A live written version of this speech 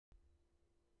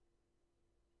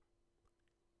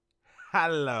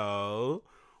Hello.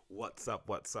 What's up?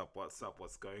 What's up? What's up?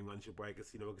 What's going on? It's your boy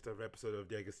Agostinho. Welcome to another episode of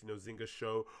the Agostinho Zinga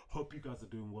show. Hope you guys are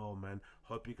doing well, man.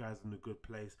 Hope you guys are in a good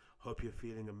place. Hope you're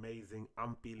feeling amazing.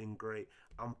 I'm feeling great.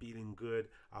 I'm feeling good.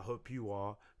 I hope you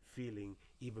are feeling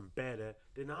even better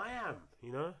than I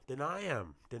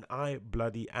am. Than I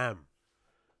bloody am.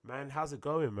 Man, how's it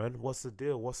going, man? What's the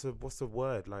deal? What's the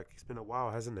word? Like, it's been a while,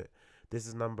 hasn't it? This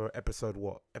is episode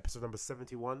what? Episode number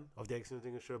 71 of the Excellent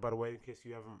Thing Show, by the way, in case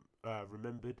you haven't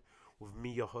remembered, with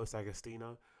me, your host,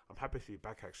 Agostino. I'm happy to be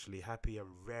back, actually. Happy and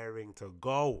raring to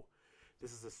go.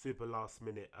 This is a super last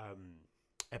minute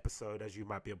episode, as you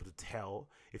might be able to tell.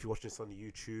 If you're watching this on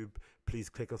YouTube, please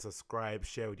click on subscribe,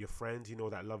 share with your friends. You know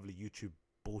that lovely YouTube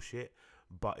bullshit.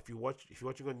 But if you're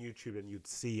watching on YouTube, then you'd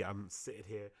see I'm sitting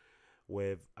here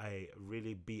with a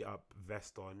really beat up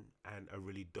vest on and a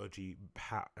really dodgy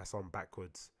hat that's on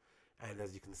backwards. And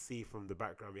as you can see from the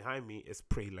background behind me, it's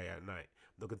pretty late at night.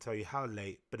 I'm not gonna tell you how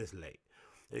late, but it's late.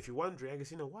 And if you're wondering, I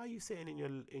guess why are you sitting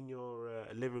in your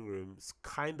living room,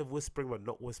 kind of whispering but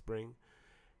not whispering,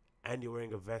 and you're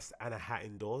wearing a vest and a hat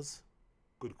indoors?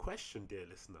 Good question, dear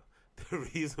listener. The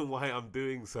reason why I'm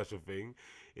doing such a thing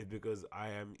is because I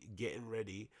am getting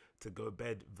ready to go to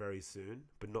bed very soon,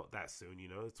 but not that soon.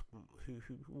 It's, who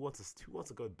wants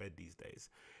to go to bed these days?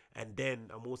 And then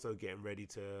I'm also getting ready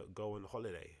to go on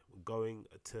holiday. Going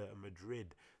to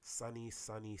Madrid, sunny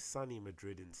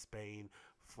Madrid in Spain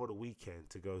for the weekend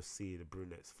to go see the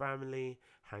brunette's family,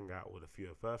 hang out with a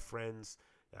few of her friends,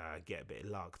 get a bit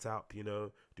locked up,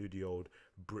 do the old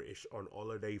British on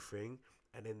holiday thing,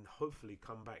 and then hopefully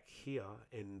come back here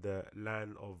in the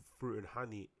land of fruit and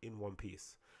honey in one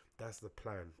piece. That's the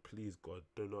plan. Please God,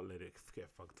 do not let it get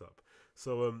fucked up.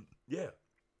 So yeah.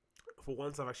 For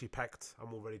once, I've actually packed.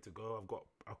 I'm all ready to go. I've got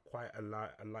quite a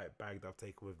light bag that I've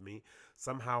taken with me.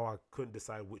 Somehow I couldn't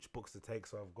decide which books to take,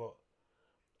 so I've got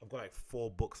like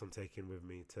 4 books I'm taking with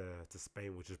me to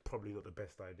Spain, which is probably not the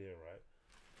best idea, right?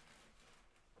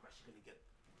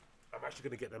 I'm actually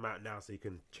gonna get them out now so you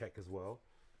can check as well.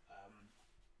 Um,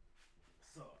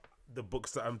 So the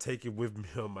books that I'm taking with me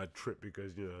on my trip,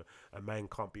 because a man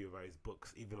can't be without his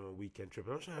books even on a weekend trip.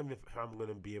 I'm not sure how I'm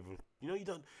gonna be able. You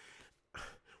don't.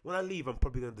 When I leave, I'm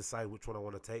probably gonna decide which one I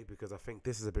want to take, because I think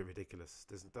this is a bit ridiculous.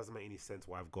 This doesn't make any sense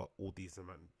why I've got all this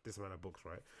amount of books,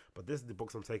 right? But this is the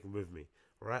books I'm taking with me,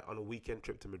 right, on a weekend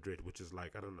trip to Madrid, which is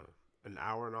like, I don't know, an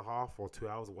hour and a half or 2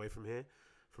 hours away from here,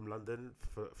 from London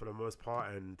for the most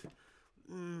part, and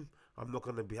I'm not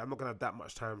gonna have that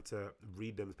much time to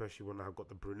read them, especially when I've got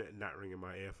the brunette nattering in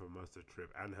my ear for most of the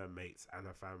trip, and her mates and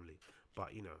her family.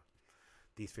 But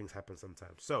these things happen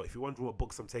sometimes. So if you're wondering what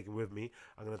books I'm taking with me,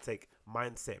 I'm gonna take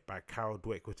Mindset by Carol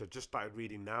Dweck, which I just started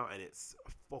reading now, and it's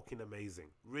fucking amazing,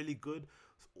 really good,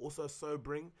 also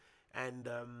sobering, and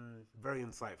very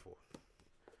insightful.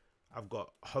 I've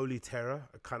got Holy Terror,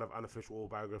 a kind of unofficial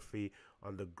autobiography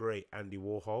on the great Andy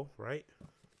Warhol, right?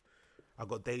 I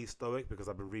got Daily Stoic because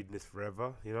I've been reading this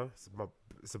forever.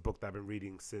 It's a book that I've been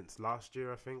reading since last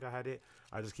year. I think I had it.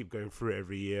 I just keep going through it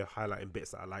every year, highlighting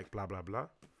bits that I like, blah blah blah.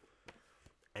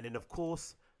 And then of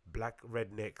course, Black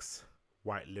Rednecks,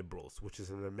 White Liberals, which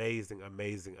is an amazing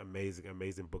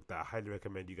book that I highly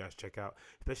recommend you guys check out,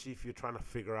 especially if you're trying to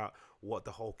figure out what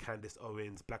the whole Candace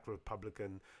Owens Black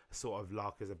Republican sort of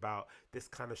lark is about. This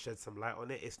kind of sheds some light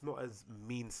on it. It's not as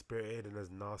mean-spirited and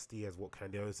as nasty as what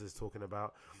Candace Owens is talking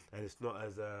about, and it's not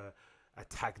as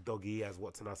attack doggy as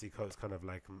what Tanasi Coates kind of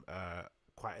like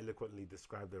quite eloquently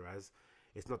described her as.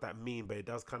 It's not that mean, but it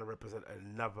does kind of represent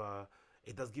another.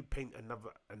 It does give paint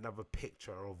another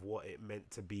picture of what it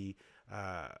meant to be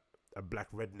uh, a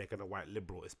black redneck and a white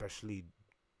liberal, especially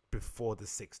before the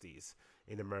 60s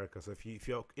in America. So if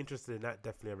you're interested in that,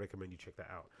 definitely I recommend you check that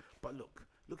out. But look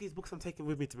at these books I'm taking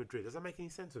with me to Madrid. Does that make any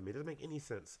sense with me? It doesn't make any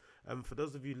sense. For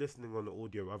those of you listening on the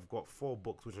audio, I've got 4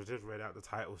 books which I just read out the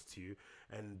titles to you,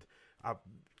 and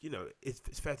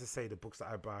it's fair to say the books that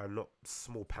I buy are not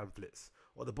small pamphlets,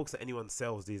 or the books that anyone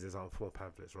sells these days aren't small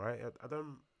pamphlets, right? I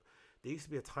don't. There used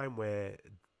to be a time where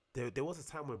there was a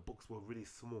time where books were really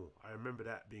small. I remember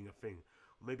that being a thing.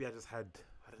 Or maybe I just had,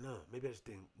 I don't know, maybe I just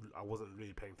didn't, I wasn't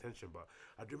really paying attention, but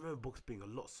I do remember books being a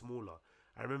lot smaller.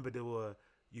 I remember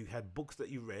you had books that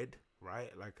you read,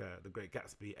 right? Like The Great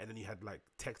Gatsby, and then you had like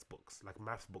textbooks, like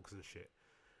maths books and shit.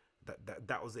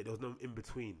 That was it. There was no in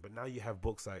between. But now you have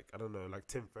books like, I don't know, like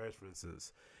Tim Ferriss, for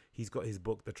instance. He's got his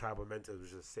book, The Tribal Mentors,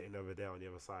 which is sitting over there on the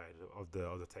other side of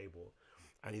the table,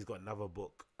 and he's got another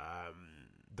book,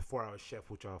 The 4 Hour Chef,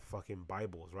 which are fucking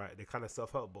Bibles, right? They're kind of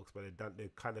self-help books, but they're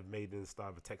kind of made in the style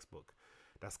of a textbook.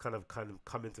 That's kind of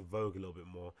come into vogue a little bit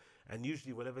more. And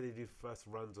usually, whenever they do first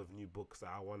runs of new books that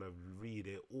I want to read,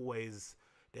 it always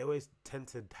they always tend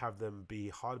to have them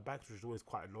be hardbacks, which is always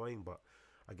quite annoying. But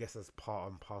I guess that's part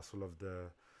and parcel of the,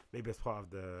 maybe as part of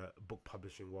the book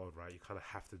publishing world, right? You kind of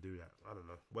have to do that. I don't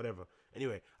know, whatever.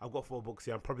 Anyway, I've got 4 books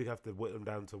here. I'm probably gonna have to whittle them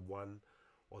down to 1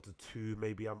 or to 2,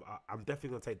 maybe. I'm definitely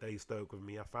gonna take Daily Stoic with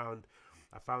me. I found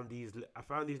these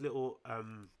little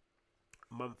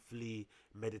monthly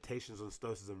meditations on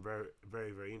Stoicism very,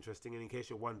 very, very interesting. And in case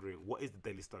you're wondering, what is the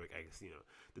Daily Stoic? I guess,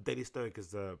 the Daily Stoic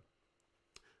is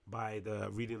by the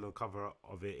reading on the cover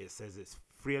of it, it says it's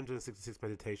 366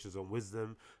 meditations on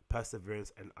wisdom,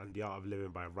 perseverance, and the art of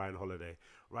living by Ryan Holiday.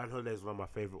 Ryan Holiday is one of my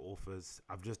favorite authors.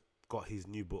 I've just got his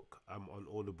new book on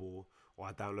Audible, or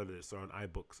I downloaded it on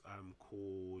iBooks,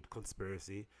 called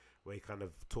Conspiracy, where he kind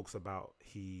of talks about,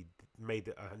 he made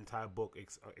an entire book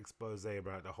expose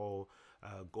about the whole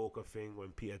Gawker thing, when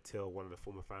Peter Thiel, one of the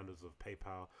former founders of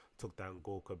PayPal, took down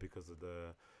Gawker because of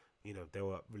the, they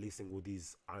were releasing all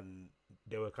these,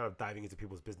 they were kind of diving into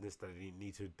people's business that they didn't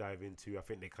need to dive into. I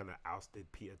think they kind of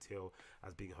ousted Peter Thiel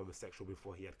as being homosexual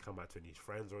before he had come out to any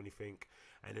friends or anything.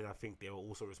 And then I think they were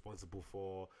also responsible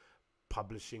for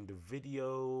publishing the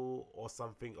video or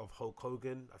something of Hulk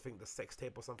Hogan. I think the sex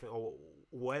tape or something, or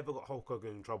whatever got Hulk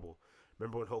Hogan in trouble.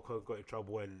 Remember when Hulk Hogan got in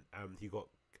trouble when he got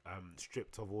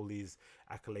stripped of all these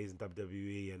accolades in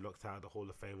WWE and knocked out of the Hall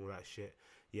of Fame, all that shit.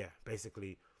 Yeah,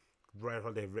 basically, Ryan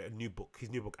Holiday wrote a new book. His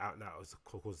new book out now is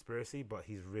called Conspiracy, but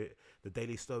he's written The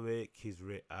Daily Stoic. He's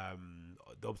written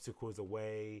The Obstacle Is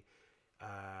Away.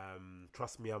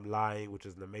 Trust Me, I'm Lying, which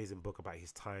is an amazing book about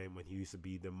his time when he used to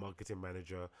be the marketing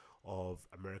manager of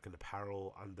American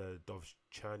Apparel under Dov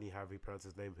Cherney, however he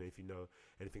pronounces his name. If you know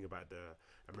anything about the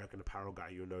American Apparel guy,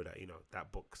 you'll know that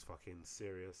that book's fucking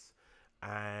serious.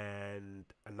 And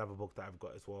another book that I've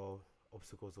got as well,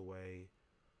 Obstacles Away,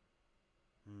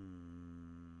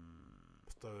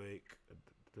 Stoic.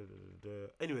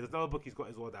 Anyway, there's another book he's got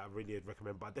as well that I really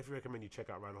recommend, but I definitely recommend you check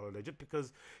out Ryan Holiday, just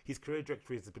because his career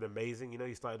trajectory has been amazing.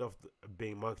 He started off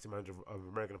being marketing manager of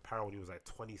American Apparel when he was like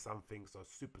 20 something, so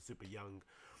super young,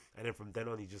 and then from then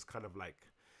on he just kind of like,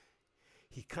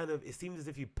 it seems as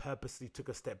if he purposely took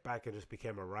a step back and just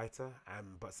became a writer.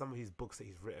 But some of his books that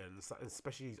he's written,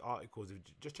 especially his articles,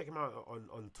 just check him out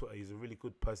on Twitter. He's a really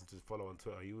good person to follow on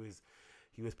Twitter. He always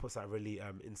puts out really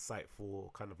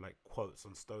insightful kind of like quotes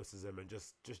on Stoicism and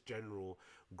just general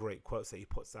great quotes that he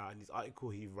puts out. And his article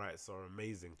he writes are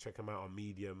amazing. Check him out on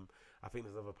Medium. I think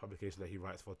there's another publication that he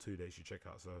writes for too that you should check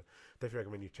out. So definitely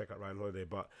recommend you check out Ryan Holiday.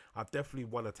 But I definitely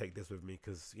want to take this with me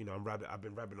because I've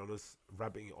been rabbiting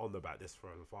on about this for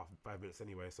 5 minutes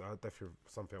anyway. So that's definitely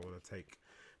something I want to take.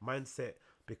 Mindset,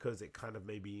 because it kind of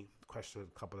maybe questions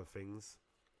a couple of things.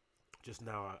 Just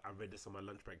now, I read this on my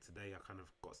lunch break today. I kind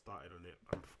of got started on it.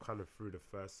 I'm kind of through the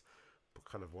first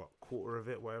kind of quarter of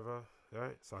it, whatever.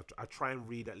 Right. So I try and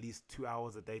read at least 2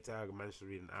 hours a day. Today I managed to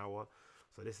read an hour.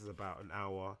 So this is about an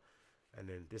hour, and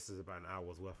then this is about an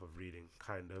hour's worth of reading,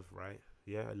 kind of, right?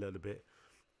 Yeah, a little bit.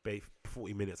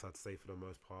 40 minutes, I'd say, for the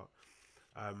most part.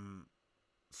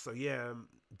 So yeah,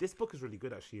 this book is really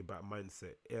good actually about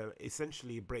mindset.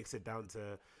 Essentially, it breaks it down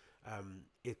to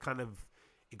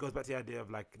it goes back to the idea of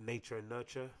like nature and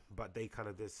nurture, but they kind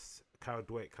of, this Carol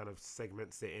Dweck kind of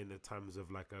segments it in the terms of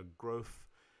like a growth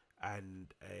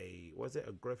and a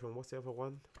growth, and what's the other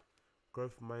one?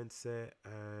 Growth mindset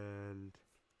and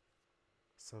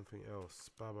something else.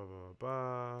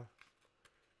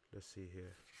 Let's see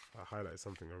here. I highlighted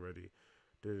something already.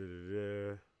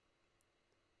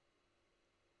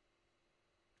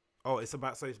 Oh, it's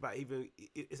about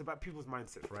people's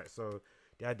mindsets, right? So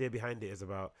the idea behind it is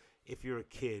about, if you're a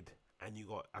kid and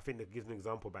I think it gives an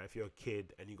example about if you're a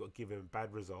kid and you got given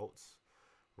bad results,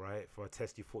 right, for a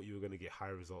test you thought you were going to get high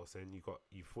results in, you thought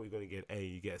you were going to get an A,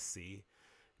 you get a C,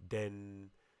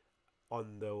 then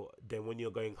when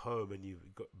you're going home and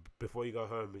before you go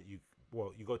home, you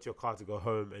go to your car to go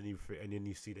home, and then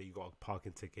you see that you got a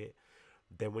parking ticket.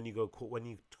 Then when you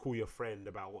call your friend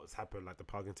about what's happened, like the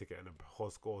parking ticket and the whole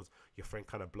scores, your friend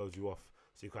kind of blows you off.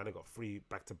 So you kind of got 3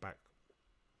 back-to-back,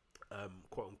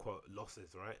 quote unquote,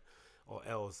 losses, right, or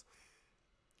L's.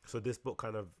 So this book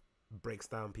kind of breaks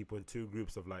down people in 2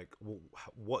 groups of like,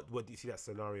 what do you see that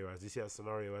scenario as? Do you see that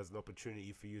scenario as an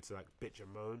opportunity for you to like bitch and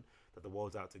moan that the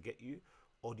world's out to get you,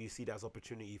 or do you see that as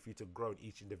opportunity for you to grow in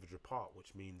each individual part,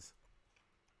 which means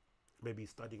maybe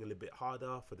studying a little bit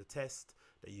harder for the test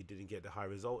that you didn't get the high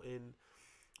result in.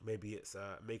 Maybe it's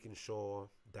making sure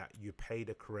that you pay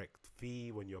the correct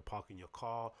fee when you're parking your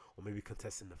car, or maybe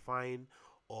contesting the fine.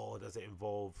 Or does it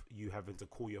involve you having to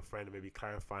call your friend and maybe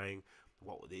clarifying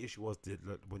what the issue was,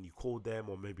 when you called them,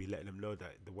 or maybe letting them know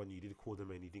that the one you did call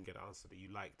them and you didn't get an answer that you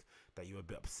liked, that you were a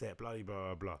bit upset, blah blah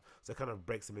blah blah. So it kind of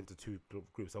breaks them into two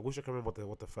groups. I wish I can remember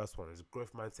what the first one is: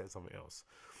 growth mindset and something else.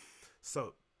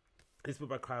 So this book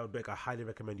by Kyle Beck, I highly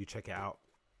recommend you check it out.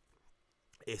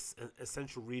 It's an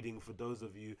essential reading for those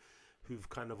of you who've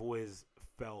kind of always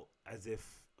felt as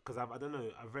if, because I don't know,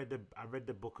 I read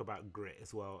the book about grit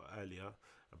as well earlier,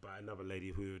 about another lady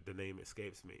who the name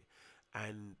escapes me,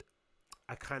 and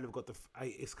I kind of got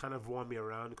it's kind of worn me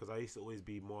around, because I used to always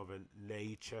be more of a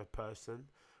nature person,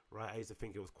 right? I used to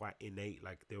think it was quite innate,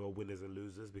 like there were winners and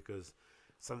losers, because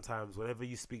sometimes whenever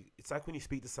you speak, it's like when you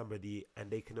speak to somebody and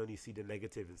they can only see the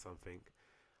negative in something.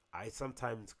 I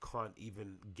sometimes can't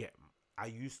even get. I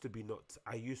used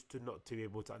to not to be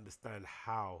able to understand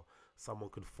how someone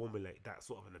could formulate that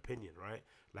sort of an opinion, right?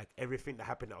 Like everything that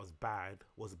happened that was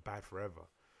bad forever.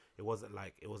 It was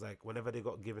like whenever they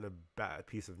got given a bad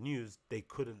piece of news, they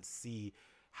couldn't see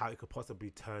how it could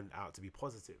possibly turn out to be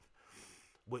positive.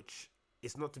 Which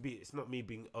it's not me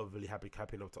being overly happy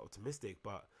and optimistic,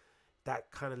 but that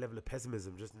kind of level of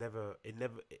pessimism just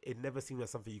it never seemed like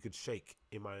something you could shake,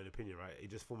 in my own opinion, right?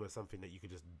 It just formed as something that you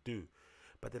could just do.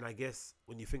 But then I guess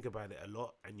when you think about it a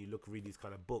lot and you read these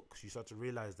kind of books, you start to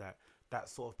realize that that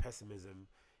sort of pessimism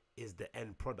is the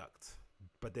end product,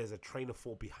 but there's a train of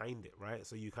thought behind it, right?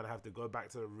 So you kind of have to go back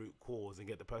to the root cause and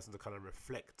get the person to kind of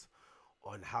reflect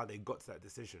on how they got to that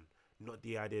decision, not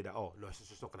the idea that, oh no, it's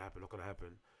just not gonna happen, not gonna happen.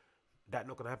 That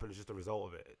not gonna happen is just a result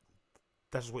of it.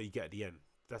 That's just what you get at the end.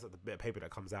 That's like the bit of paper that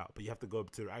comes out, but you have to go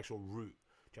to the actual root.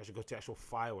 You actually go to the actual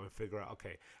file and figure out,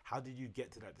 okay, how did you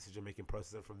get to that decision making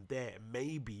process? And from there,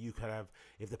 maybe you could have,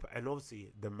 and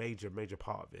obviously the major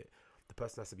part of it, the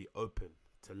person has to be open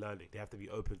to learning. They have to be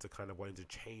open to kind of wanting to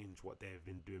change what they've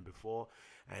been doing before,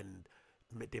 and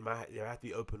they have to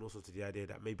be open also to the idea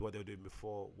that maybe what they were doing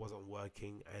before wasn't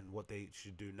working, and what they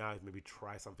should do now is maybe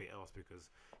try something else, because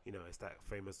it's that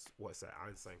famous, what's that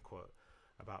Einstein quote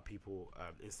about people,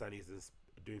 insanity is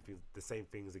doing the same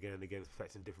things again and again,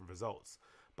 expecting different results.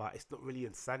 But it's not really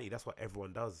insanity. That's what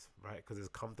everyone does, right? Because it's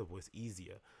comfortable, it's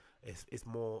easier, it's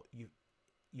more,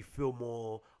 you feel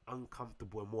more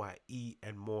uncomfortable and more at ease,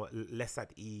 and less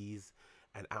at ease,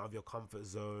 and out of your comfort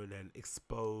zone, and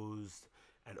exposed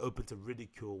and open to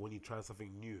ridicule when you try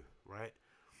something new, right?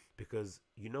 Because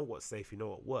you know what's safe, you know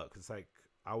what works. It's like,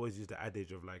 I always use the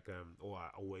adage of like, or I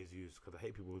always use, because I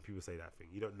hate people when people say that thing.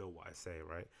 You don't know what I say,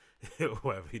 right?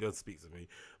 Whatever, you don't speak to me.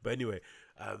 But anyway,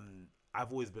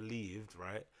 I've always believed,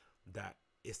 right, that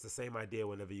it's the same idea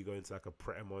whenever you go into like a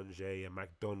Pret a Manger, a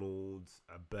McDonald's,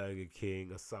 a Burger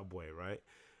King, a Subway, right?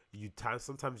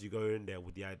 Sometimes you go in there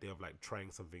with the idea of like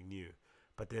trying something new,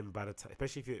 but then by the time,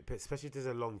 especially if there's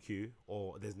a long queue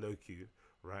or there's no queue,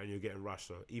 right, and you're getting rushed.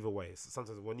 So either way, so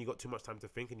sometimes when you got too much time to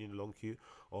think and you're in a long queue,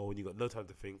 or when you got no time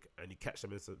to think and you catch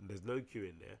them and there's no queue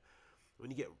in there,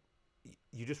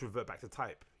 you just revert back to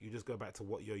type. You just go back to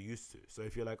what you're used to. So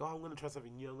if you're like, oh, I'm gonna try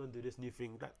something new, I'm gonna do this new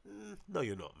thing, no,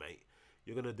 you're not, mate.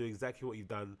 You're gonna do exactly what you've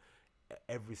done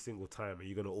every single time, and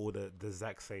you're gonna order the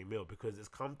exact same meal because it's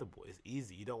comfortable, it's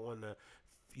easy. You don't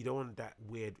want that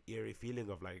weird eerie feeling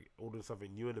of like ordering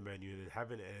something new in the menu and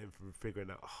having it and figuring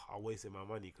out, oh, I wasted my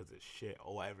money because it's shit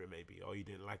or whatever it may be, or you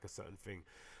didn't like a certain thing.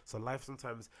 So life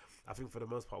sometimes, I think for the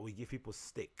most part, we give people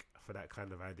stick for that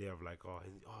kind of idea of like, oh,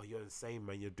 you're insane,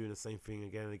 man, you're doing the same thing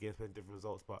again and again, expecting different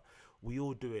results. But we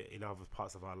all do it in other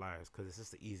parts of our lives because it's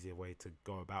just the easier way to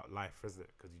go about life, isn't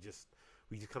it? Because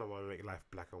we just kind of want to make life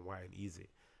black and white and easy.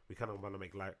 We kind of want to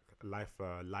make life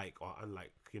like or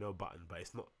unlike, button, but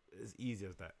it's not as easy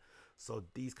as that. So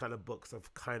these kind of books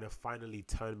have kind of finally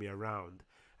turned me around,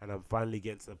 and I'm finally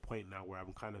getting to the point now where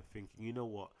I'm kind of thinking, you know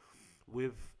what,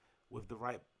 with the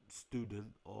right student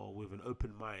or with an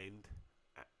open mind,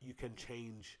 you can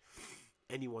change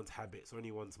anyone's habits or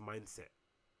anyone's mindset.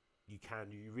 You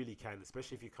really can,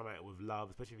 especially if you come at it with love,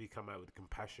 especially if you come out with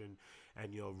compassion,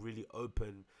 and you're really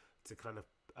open to kind of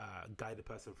guide the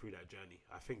person through that journey.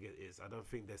 I think it is. I don't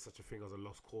think there's such a thing as a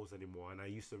lost cause anymore, and I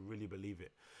used to really believe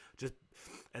it.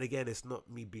 And again, it's not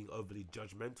me being overly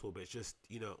judgmental, but it's just,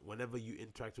 whenever you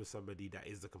interact with somebody that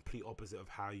is the complete opposite of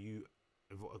how you,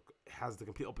 has the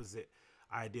complete opposite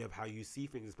idea of how you see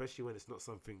things, especially when it's not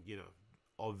something,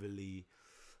 overly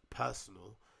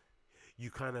personal, you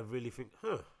kind of really think,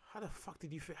 how the fuck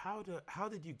did you think? How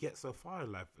did you get so far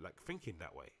in life, like thinking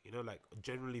that way? Like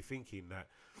generally thinking that,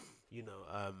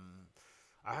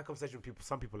 I had conversations with people,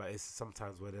 some people like this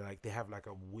sometimes, where they have like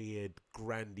a weird,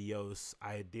 grandiose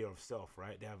idea of self,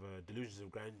 right? They have a delusions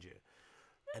of grandeur,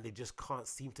 and they just can't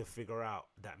seem to figure out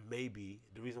that maybe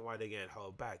the reason why they're getting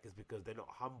held back is because they're not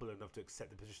humble enough to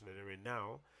accept the position that they're in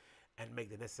now, and make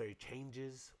the necessary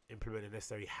changes, implement the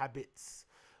necessary habits,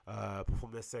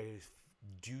 perform necessary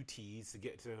duties to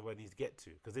get to where they need to get to.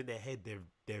 Because in their head,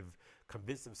 they've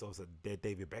convinced themselves that they're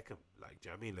David Beckham. Like, do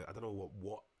you know what I mean? Like, I don't know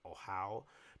what or how.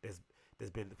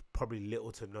 There's been probably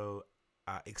little to no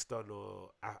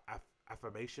external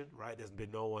affirmation, right? There's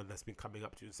been no one that's been coming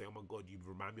up to you and saying, "Oh my God, you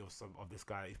remind me of some of this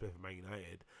guy who's playing for Man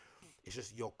United." It's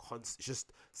just it's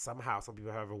just somehow some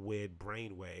people have a weird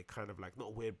brain where it kind of like, not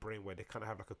a weird brain, where they kind of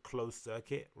have like a closed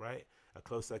circuit, right? A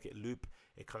closed circuit loop.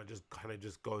 It kind of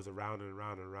just goes around and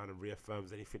around and around and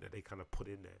reaffirms anything that they kind of put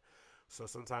in there. So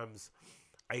sometimes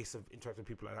I used to interact with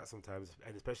people like that sometimes,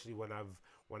 and especially when I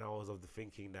was of the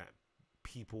thinking that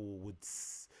people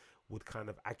would kind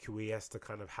of acquiesce to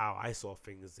kind of how I saw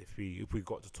things. If we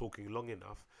got to talking long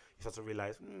enough, you start to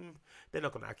realize they're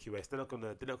not gonna acquiesce. They're not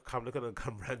gonna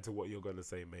come round to what you're gonna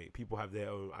say, mate. People have their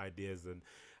own ideas, and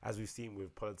as we've seen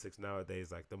with politics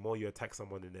nowadays, like the more you attack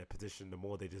someone in their position, the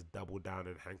more they just double down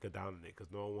and hanker down on it,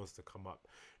 because no one wants to come up.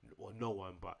 Well, no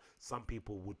one, but some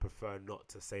people would prefer not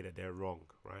to say that they're wrong,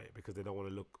 right? Because they don't want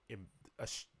to look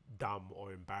dumb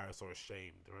or embarrassed or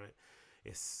ashamed, right?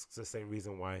 It's the same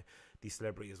reason why these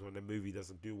celebrities, when the movie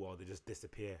doesn't do well, they just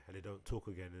disappear and they don't talk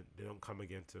again, and they don't come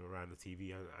again to around the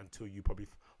TV until you probably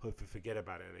hopefully forget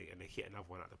about it, and they hit another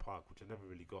one at the park, which I never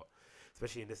really got.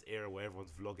 Especially in this era where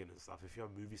everyone's vlogging and stuff. If you're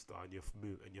a movie star and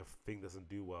your thing doesn't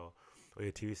do well, or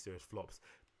your TV series flops,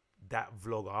 that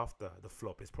vlog after the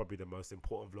flop is probably the most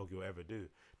important vlog you'll ever do.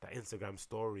 That Instagram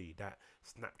story, that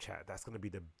Snapchat, that's gonna be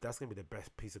the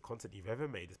best piece of content you've ever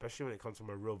made, especially when it comes from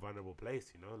a real vulnerable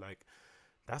place. Like,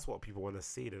 that's what people want to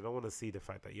see. They don't want to see the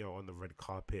fact that you're on the red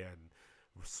carpet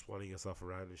and swanning yourself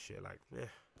around and shit. Like,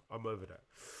 I'm over that.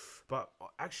 But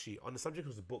actually, on the subject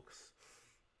of the books,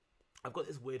 I've got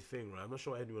this weird thing, right? I'm not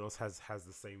sure anyone else has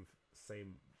the same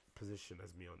position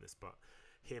as me on this, but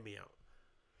hear me out.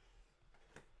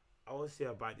 I always say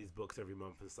I buy these books every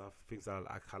month and stuff. Things I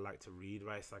like to read,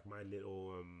 right? It's like my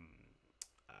little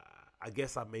I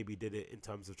guess I maybe did it in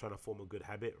terms of trying to form a good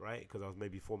habit, right? Because I was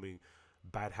maybe forming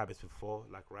bad habits before,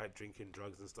 like, right, drinking,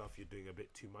 drugs and stuff. You're doing a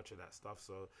bit too much of that stuff,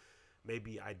 so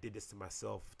maybe I did this to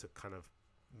myself to kind of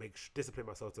discipline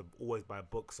myself to always buy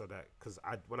books, so that, because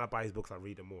when I buy these books, I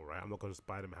read them all, right? I'm not gonna just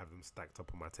buy them and have them stacked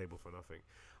up on my table for nothing.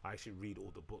 I actually read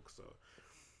all the books, so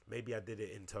maybe I did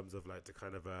it in terms of like to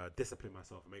kind of discipline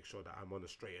myself and make sure that I'm on the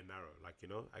straight and narrow, like,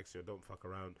 actually don't fuck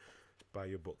around, buy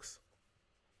your books.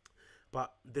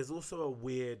 But there's also a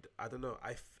weird, I don't know,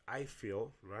 I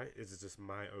feel, right, this is just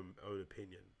my own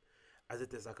opinion, as if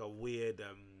there's like a weird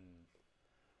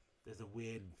there's a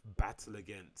weird battle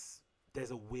against,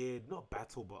 there's a weird, not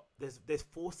battle, but there's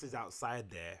forces outside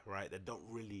there, right, that don't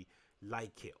really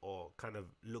like it or kind of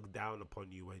look down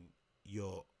upon you when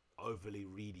you're overly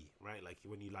ready, right? Like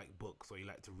when you like books or you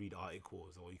like to read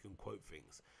articles or you can quote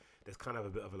things, there's kind of a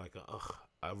bit of like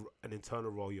an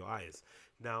internal roll your eyes.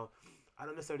 Now, I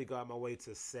don't necessarily go out of my way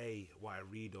to say what I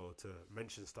read or to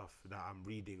mention stuff that I'm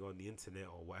reading on the internet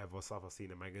or whatever stuff I see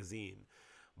in a magazine,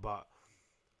 but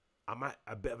I'm at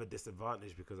a bit of a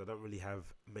disadvantage because I don't really have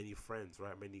many friends,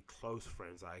 right? Many close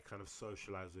friends that I kind of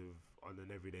socialize with on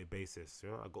an everyday basis.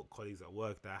 I got colleagues at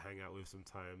work that I hang out with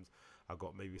sometimes. I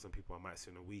got maybe some people I might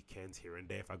see on the weekends here and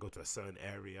there. If I go to a certain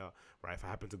area, right? If I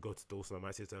happen to go to Dawson, I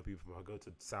might see certain people. If I go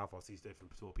to South, I'll see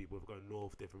different sort of people. If I go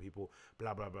North, different people.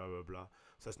 Blah blah blah blah blah.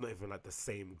 So it's not even like the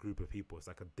same group of people. It's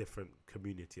like a different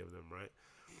community of them, right?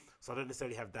 So I don't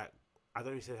necessarily have that. I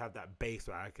don't necessarily have that base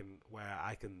where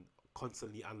I can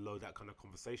constantly unload that kind of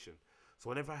conversation. So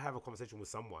whenever I have a conversation with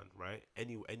someone, right,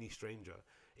 any stranger,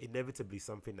 inevitably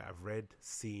something that I've read,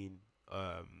 seen,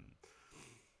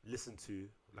 listened to,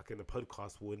 like in a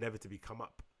podcast, will inevitably come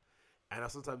up. And I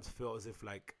sometimes feel as if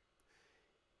like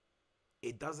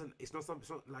it's not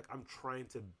like I'm trying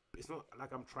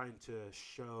to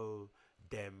show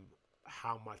them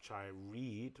how much I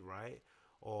read, right,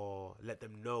 or let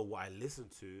them know what I listen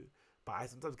to, but I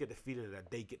sometimes get the feeling that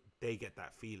they get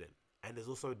that feeling. And there's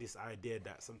also this idea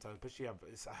that sometimes, especially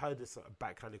I heard this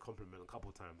backhanded compliment a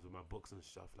couple of times with my books and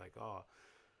stuff, like, oh,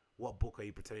 what book are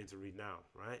you pretending to read now,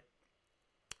 right?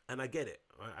 And I get it,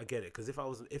 right? I get it, because if I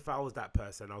was that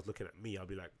person, I was looking at me, I'd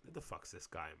be like, what the fuck's this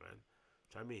guy, man?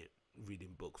 Do you know what I mean?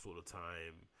 Reading books all the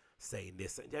time, saying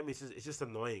this. Do you know what I mean? It's just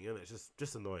annoying, isn't it? It's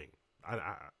just annoying.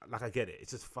 I get it.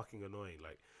 It's just fucking annoying.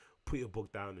 Like, put your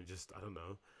book down and just, I don't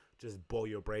know, just bore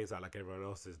your brains out like everyone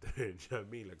else is doing. Do you know what I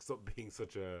mean? Like, stop being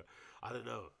such a, I don't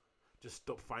know. Just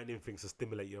stop finding things to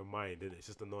stimulate your mind, and it's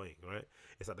just annoying, right?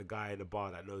 It's like the guy in the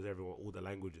bar that knows everyone all the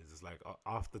languages. It's like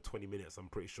after 20 minutes, I'm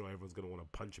pretty sure everyone's gonna want to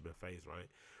punch him in the face, right?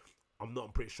 I'm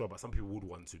pretty sure, but some people would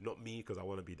want to. Not me, because I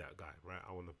want to be that guy, right?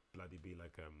 I want to bloody be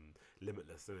like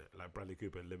Limitless, innit? Like Bradley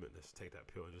Cooper and Limitless. Take that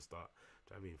pill and just start,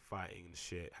 do you know what I mean, fighting and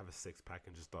shit. Have a 6-pack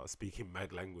and just start speaking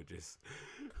mad languages.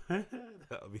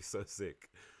 That would be so sick.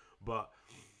 But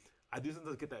I do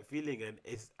sometimes get that feeling, and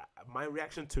it's my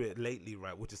reaction to it lately,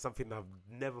 right? Which is something I've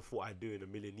never thought I'd do in a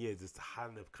million years, is to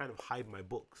kind of hide my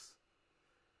books.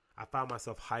 I found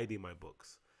myself hiding my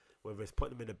books, whether it's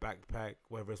putting them in a backpack,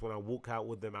 whether it's when I walk out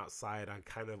with them outside. I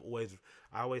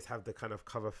always have the kind of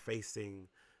cover facing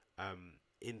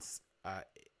in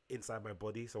inside my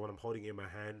body. So when I'm holding it in my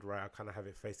hand, right, I kind of have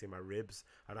it facing my ribs.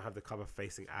 I don't have the cover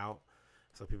facing out,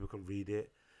 so people can read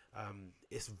it.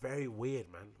 It's very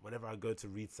weird, man. Whenever I go to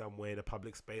read somewhere in a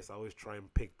public space, I always try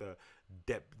and pick the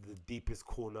deepest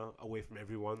corner away from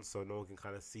everyone, so no one can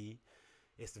kind of see.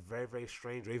 It's very, very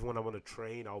strange. Or even when I'm on a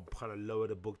train, I'll kind of lower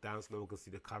the book down so no one can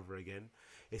see the cover again.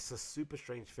 It's a super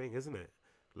strange thing, isn't it?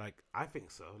 Like, I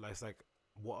think so. Like, it's like,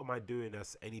 what am I doing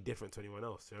that's any different to anyone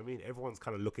else? You know what I mean? Everyone's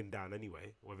kind of looking down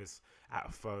anyway, whether it's at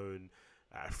a phone,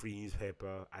 at a free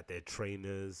newspaper, at their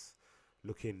trainers,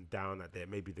 looking down at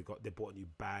maybe they bought a new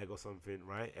bag or something,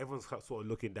 right? Everyone's sort of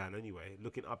looking down anyway.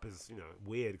 Looking up is, you know,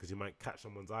 weird because you might catch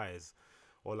someone's eyes.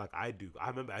 Or like I do. I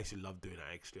remember I actually loved doing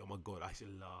that actually. Oh my God, I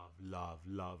actually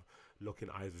love looking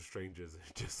eyes with strangers and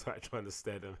just like trying to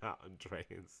stare them out on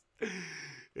trains.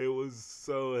 It was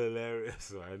so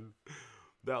hilarious, man.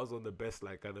 That was one of the best,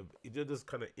 like, kind of, you know, just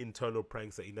kind of internal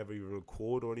pranks that you never even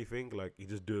record or anything. Like, you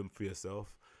just do them for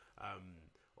yourself.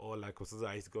 Or like, sometimes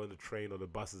I used to go on the train or the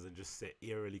buses and just sit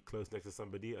eerily close next to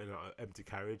somebody in an empty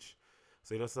carriage.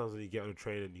 So, you know, sometimes when you get on a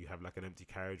train and you have like an empty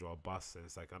carriage or a bus and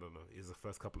it's like, I don't know, it's the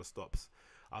first couple of stops,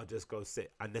 I'll just go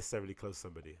sit unnecessarily close to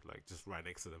somebody, like just right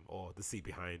next to them, or the seat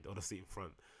behind, or the seat in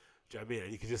front. Do you know what I mean?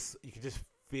 And you can just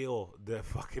feel the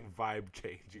fucking vibe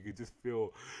change. You can just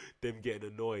feel them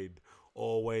getting annoyed.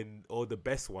 Or the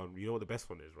best one, you know what the best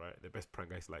one is, right? The best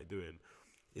prank I used to like doing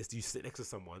is you sit next to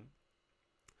someone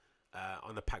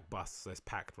on a packed bus, so it's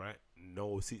packed, right?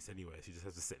 No seats anywhere, so you just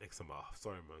have to sit next to them. Oh,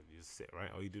 sorry, man, you just sit, right?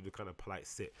 Or you do the kind of polite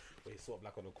sit where you're sort of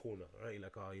like on a corner, right? You're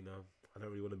like, oh, you know, I don't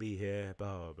really want to be here,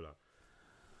 blah, blah, blah.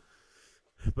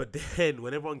 But then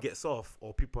when everyone gets off,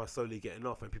 or people are slowly getting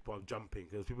off and people are jumping,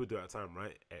 because people do it at a time,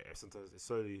 right? Sometimes it's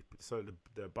the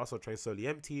bus or train slowly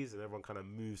empties and everyone kind of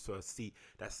moves to a seat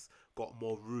that's got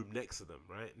more room next to them,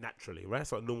 right? Naturally, right?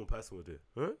 That's what a normal person would do,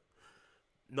 huh?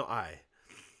 Not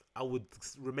I would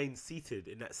remain seated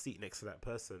in that seat next to that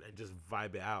person and just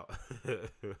vibe it out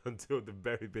until the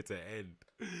very bitter end.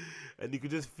 And you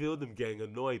could just feel them getting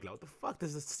annoyed. Like, what the fuck?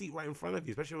 There's a seat right in front of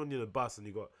you, especially when you're in a bus and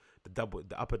you got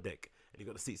the upper deck and you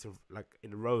got the seats in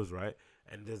the rows, right?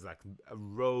 And there's like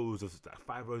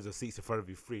 5 rows of seats in front of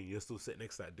you free, and you're still sitting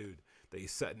next to that dude that you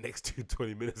sat next to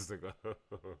 20 minutes ago.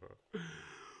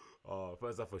 Oh,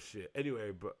 first off, for shit.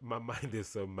 Anyway, but my mind is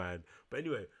so mad. But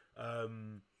anyway,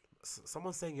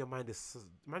 someone saying your mind is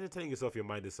imagine telling yourself your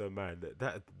mind is so mad.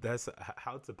 That's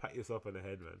how to pat yourself on the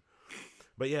head, man.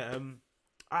 But yeah,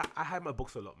 I hide my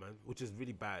books a lot, man, which is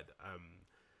really bad,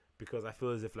 because I feel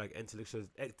as if like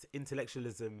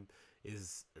intellectualism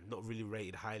is not really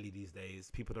rated highly these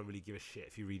days. People don't really give a shit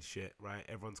if you read shit, right?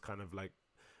 Everyone's kind of like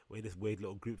we're in this weird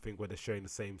little group thing where they're sharing the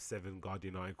same 7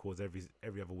 Guardian articles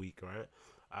every other week, right?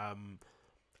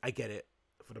 I get it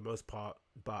for the most part,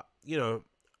 but you know,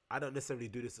 I don't necessarily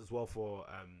do this as well for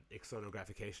external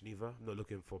gratification either. I'm not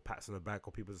looking for pats on the back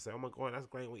or people to say, oh my God, that's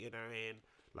great what you're doing.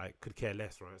 Like, could care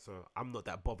less, right? So I'm not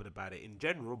that bothered about it in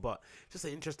general, but just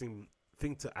an interesting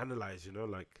thing to analyze, you know,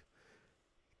 like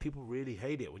people really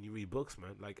hate it when you read books,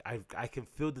 man. Like I can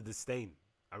feel the disdain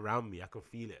around me. I can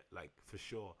feel it, like, for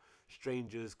sure.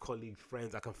 Strangers, colleagues,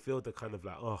 friends, I can feel the kind of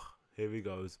like, oh, here he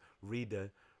goes,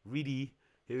 reedy,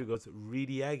 here he goes,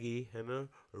 reedy Aggie, you know,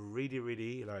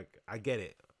 reedy, like, I get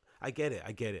it.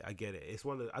 It's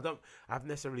one of I haven't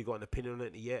necessarily got an opinion on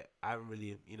it yet. I haven't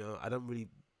really, you know, I don't really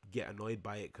get annoyed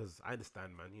by it because I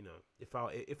understand, man. You know,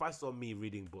 if I saw me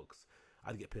reading books,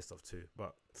 I'd get pissed off too.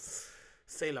 But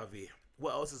c'est la vie.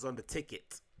 What else is on the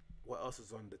ticket? What else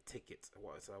is on the ticket?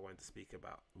 What else I want to speak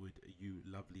about with you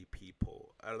lovely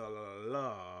people?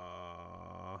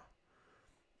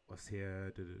 What's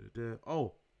here?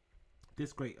 Oh,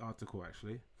 this great article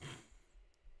actually.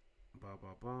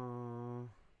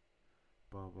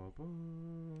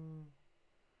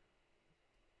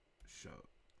 So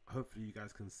hopefully you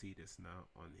guys can see this now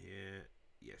on here.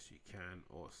 Yes, you can.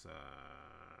 Awesome.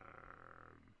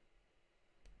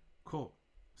 Cool.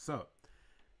 So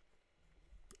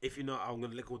if you're not, I'm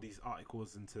gonna link all these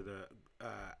articles into the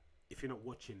if you're not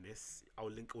watching this, I'll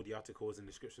link all the articles in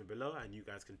the description below and you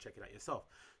guys can check it out yourself.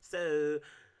 So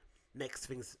Next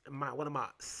things, one of my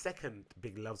second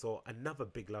big loves, or another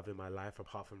big love in my life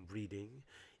apart from reading,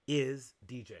 is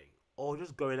DJing, or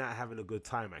just going out and having a good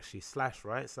time. Actually, slash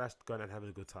right, slash going out and having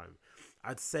a good time.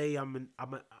 I'd say I'm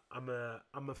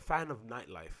a fan of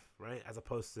nightlife, right, as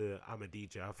opposed to I'm a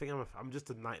DJ. I think I'm just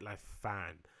a nightlife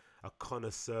fan, a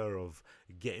connoisseur of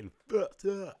getting fucked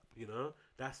up. You know,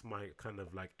 that's my kind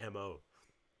of like mo.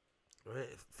 Right?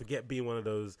 Forget being one of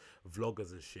those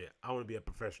vloggers and shit. I want to be a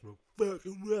professional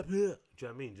fucking rapper. Do you know what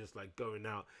I mean? Just like going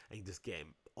out and just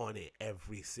getting on it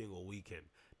every single weekend.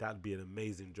 That'd be an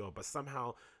amazing job. But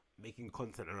somehow making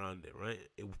content around it, right?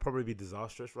 It would probably be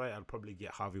disastrous, right? I'd probably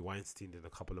get Harvey Weinstein in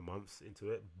a couple of months into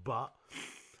it. But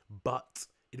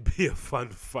it'd be a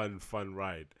fun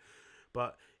ride.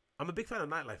 But I'm a big fan of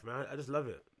nightlife, man. I just love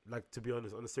it. Like, to be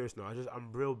honest, on a serious note,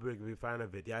 I'm real big fan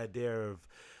of it. The idea of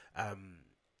um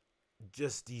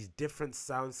just these different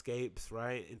soundscapes,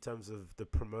 right? In terms of the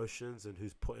promotions and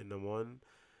who's putting them on,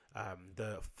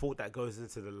 the thought that goes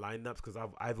into the lineups. Because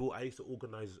I used to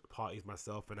organize parties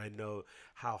myself, and I know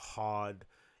how hard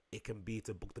it can be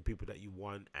to book the people that you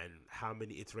want, and how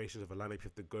many iterations of a lineup you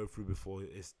have to go through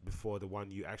before the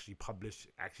one you actually publish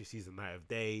actually sees the light of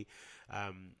day.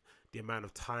 The amount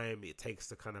of time it takes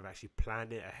to kind of actually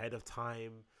plan it ahead of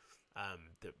time.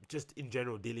 Just in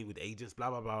general dealing with agents,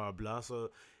 blah blah blah blah blah. So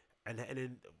and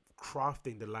then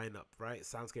crafting the lineup, right?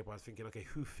 Soundscape. I was thinking, okay,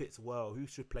 who fits well? Who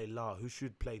should play La? Who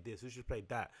should play this? Who should play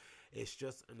that? It's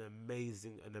just an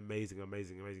amazing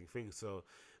thing. So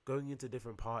going into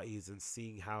different parties and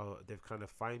seeing how they've kind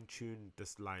of fine-tuned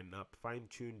this lineup,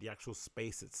 fine-tuned the actual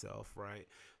space itself, right?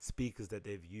 Speakers that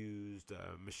they've used,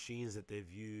 machines that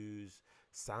they've used,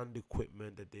 sound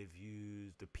equipment that they've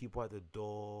used, the people at the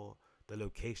door, the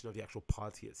location of the actual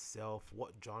party itself,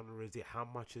 what genre is it, how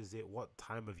much is it, what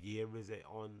time of year is it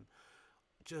on.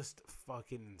 Just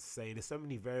fucking insane. There's so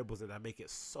many variables that make it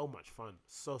so much fun,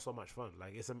 so much fun.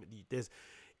 Like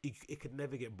it could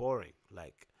never get boring.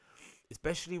 Like,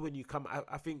 especially when you come,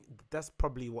 I think that's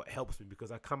probably what helps me,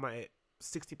 because I come at it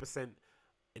 60%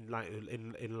 in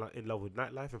love with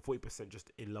nightlife, and 40%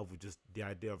 just in love with just the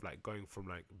idea of like going from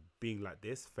like being like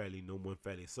this fairly normal and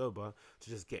fairly sober to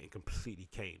just getting completely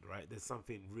caned, right? There's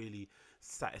something really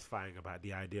satisfying about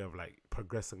the idea of like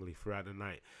progressively throughout the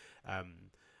night,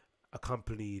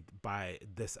 accompanied by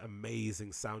this amazing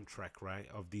soundtrack, right,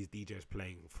 of these DJs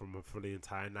playing for the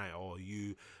entire night, or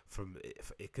you from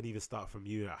it can even start from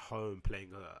you at home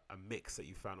playing a mix that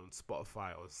you found on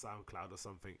Spotify or SoundCloud or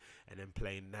something, and then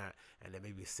playing that, and then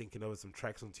maybe syncing over some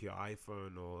tracks onto your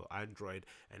iPhone or Android,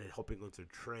 and then hopping onto a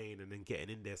train and then getting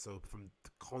in there. So from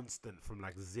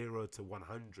like 0 to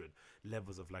 100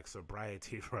 levels of like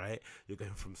sobriety, right? You're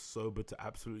going from sober to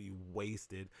absolutely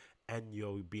wasted, and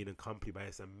you're being accompanied by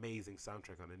this amazing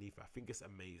soundtrack underneath. I think it's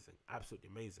amazing, absolutely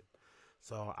amazing.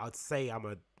 So I'd say I'm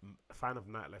a fan of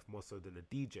nightlife more so than a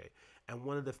DJ. And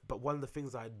one of the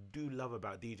things I do love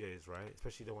about DJs, right,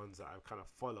 especially the ones that I kind of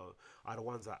follow, are the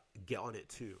ones that get on it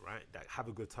too, right, that have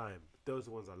a good time. Those are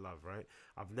the ones I love, right?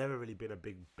 I've never really been a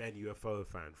big Ben UFO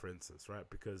fan, for instance, right,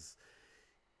 because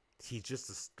he's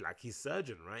just he's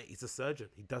surgeon, right? He's a surgeon.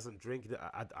 He doesn't drink.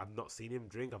 I've not seen him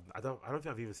drink. I don't think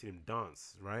I've even seen him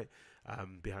dance, right?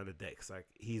 Behind the decks, like,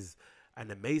 he's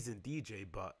an amazing DJ,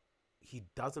 but he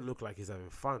doesn't look like he's having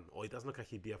fun, or he doesn't look like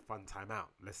he'd be a fun time out,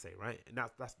 let's say, right? And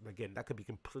that's again, that could be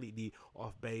completely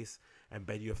off base, and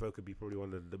Ben UFO could be probably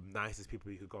one of the nicest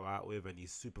people you could go out with, and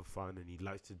he's super fun, and he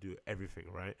likes to do everything,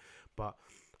 right? But,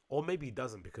 or maybe he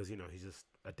doesn't, because, you know, he's just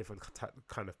a different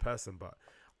kind of person. But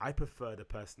I prefer the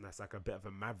person that's like a bit of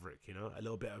a maverick, you know, a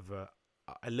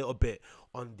little bit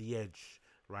on the edge,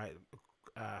 right?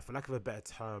 For lack of a better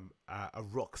term, a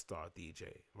rock star DJ,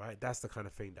 right? That's the kind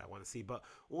of thing that I want to see. But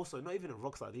also, not even a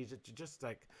rock star DJ, just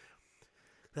like,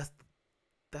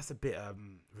 that's a bit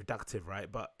reductive,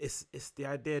 right? But it's the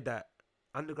idea that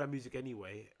underground music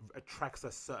anyway attracts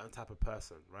a certain type of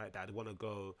person, right? That want to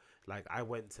go. Like, I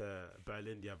went to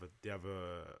Berlin the other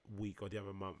week or the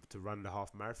other month to run the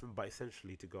half marathon, but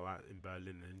essentially to go out in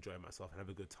Berlin and enjoy myself and have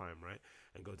a good time, right?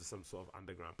 And go to some sort of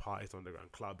underground parties,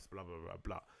 underground clubs, blah blah blah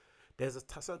blah. There's a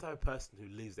certain type of person who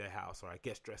leaves their house, right,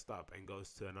 gets dressed up and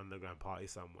goes to an underground party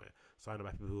somewhere, surrounded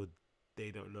by people who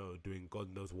they don't know, doing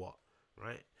God knows what,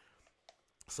 right?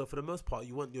 So for the most part,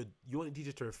 you want your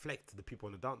DJ to reflect the people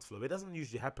on the dance floor. It doesn't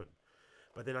usually happen.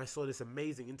 But then I saw this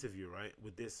amazing interview, right,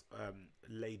 with this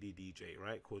lady DJ,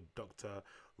 right, called Dr.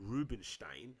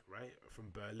 Rubinstein, right, from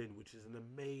Berlin, which is an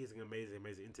amazing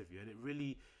interview. And it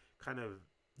really kind of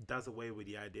does away with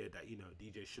the idea that, you know,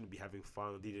 DJs shouldn't be having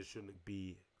fun, DJs shouldn't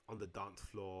be on the dance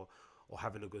floor, or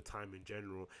having a good time in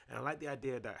general. And I like the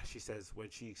idea that when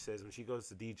she goes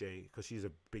to DJ, because she's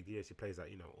a big DJ, she plays at,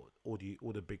 you know, all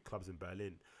the big clubs in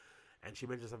Berlin, and she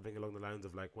mentioned something along the lines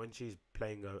of like, when she's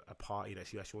playing a party that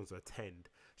she actually wants to attend,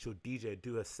 she'll DJ,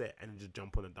 do a set, and then just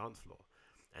jump on the dance floor,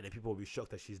 and then people will be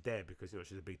shocked that she's there because, you know,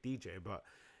 she's a big DJ. But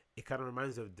it kind of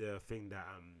reminds me of the thing that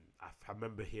I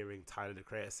remember hearing Tyler the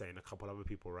Creator say, and a couple other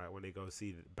people, right, when they go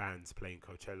see bands playing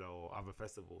Coachella or other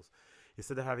festivals,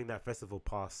 instead of having that festival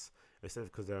pass, instead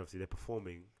of, because they're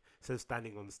performing, instead of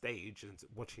standing on stage and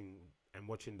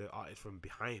watching the artist from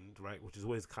behind, right, which is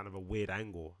always kind of a weird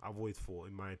angle. I've always thought,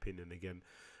 in my opinion, again,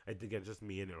 just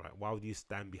me in it, right? Why would you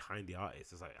stand behind the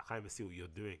artist? It's like, I can't even see what you're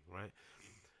doing, right?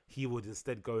 He would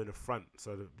instead go in the front.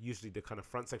 So usually the kind of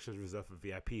front section is reserved for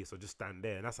VIP. So just stand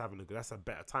there, and that's a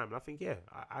better time. And I think, yeah,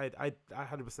 I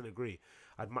 100% agree.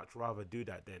 I'd much rather do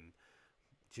that than,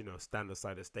 you know, stand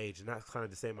aside the stage. And that's kind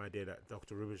of the same idea that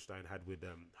Dr. Rubinstein had with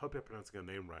hope you're pronouncing her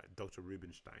name right. Dr.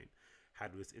 Rubinstein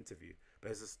had with this interview.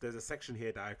 But there's a section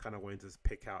here that I kind of wanted to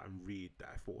pick out and read that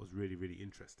I thought was really, really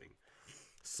interesting.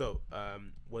 So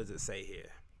what does it say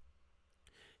here?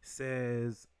 It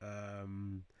says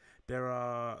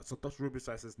so Dr.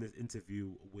 Rubinstein says in this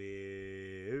interview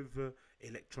with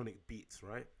Electronic Beats,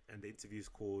 right? And the interview is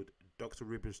called Dr.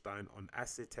 Rubinstein on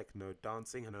acid techno,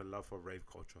 dancing, and her love for rave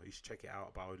culture. You should check it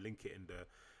out, but I'll link it in the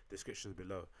description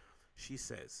below. She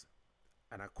says,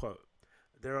 and I quote,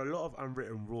 "There are a lot of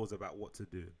unwritten rules about what to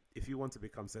do. If you want to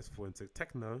become successful into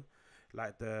techno,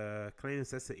 like the clear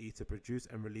necessity to produce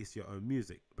and release your own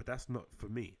music, but that's not for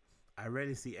me. I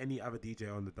rarely see any other DJ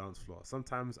on the dance floor.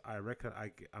 Sometimes I'm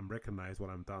recognized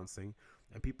while I'm dancing,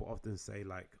 and people often say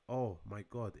like, 'Oh my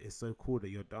God, it's so cool that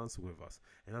you're dancing with us.'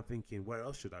 And I'm thinking, where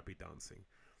else should I be dancing?"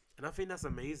 And I think that's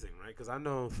amazing, right? Because I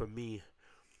know for me,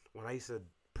 when I used to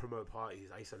promote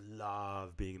parties, I used to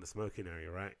love being in the smoking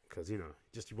area, right? Because, you know,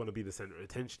 just you want to be the center of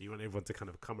attention. You want everyone to kind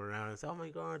of come around and say, "Oh my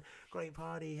God, great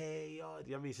party, hey, yo."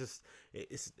 I mean, it's just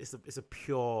it's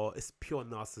pure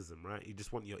narcissism, right? You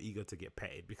just want your ego to get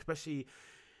petted, especially,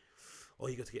 or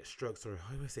ego to get stroked. Sorry,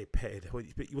 how do I say petted? You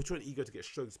want your ego to get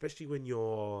stroked, especially when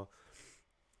you're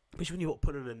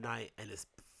putting on a night and it's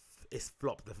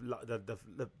flopped.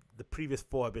 The previous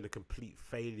four have been a complete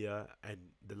failure, and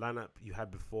the lineup you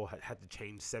had before had to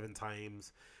change 7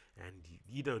 times, and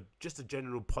you know, just the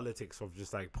general politics of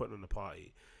just like putting on a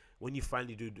party. When you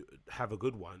finally do have a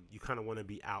good one, you kind of want to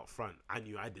be out front. I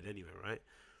knew I did anyway, right?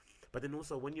 But then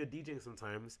also when you're DJing,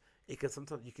 sometimes you can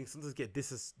sometimes get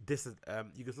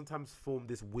you can sometimes form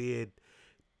this weird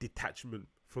detachment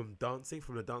from dancing,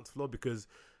 from the dance floor, because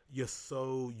you're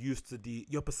so used to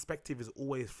your perspective is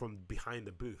always from behind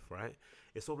the booth, right?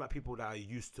 It's sort of like people that are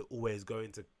used to always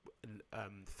going to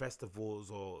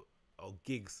festivals or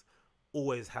gigs,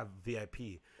 always have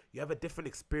VIP. You have a different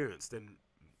experience than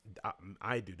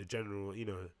I do, the general, you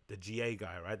know, the GA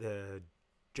guy, right? The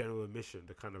general admission,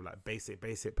 the kind of like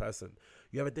basic person.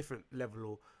 You have a different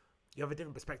level, you have a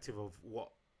different perspective of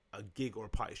what a gig or a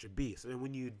party should be. So then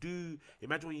when you do,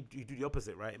 imagine when you do the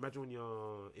opposite, right? Imagine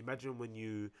when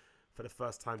you for the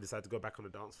first time decide to go back on the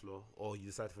dance floor, or you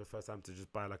decide for the first time to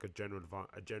just buy like a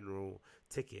general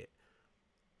ticket.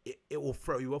 It will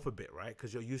throw you off a bit, right?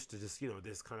 Because you're used to just, you know,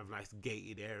 this kind of nice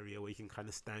gated area where you can kind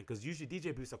of stand. Because usually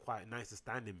DJ booths are quite nice to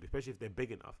stand in, especially if they're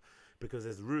big enough, because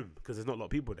there's room, because there's not a lot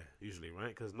of people there usually, right?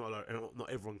 Because not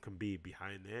everyone can be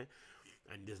behind there.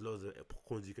 And there's loads of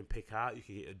popcorns you can pick out. You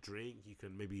can get a drink. You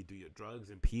can maybe do your drugs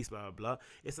in peace, blah, blah, blah.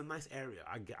 It's a nice area.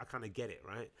 I kind of get it,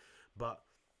 right? But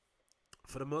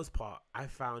for the most part, I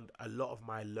found a lot of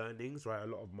my learnings, right?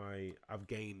 I've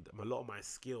gained a lot of my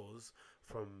skills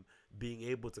from being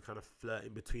able to kind of flirt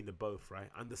in between the both, right?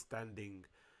 Understanding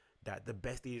that the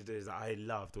best DJs that I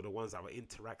loved were the ones that were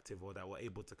interactive, or that were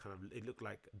able to kind of, it looked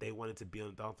like they wanted to be on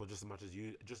the dance floor just as much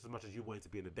as you wanted to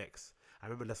be in the decks. I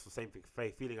remember that's the same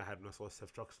feeling I had when I saw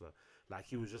Seth Troxler. Like,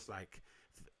 he was just like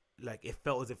it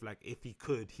felt as if, like, if he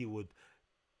could, he would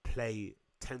play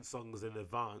 10 songs in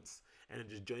advance and then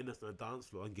just join us on the dance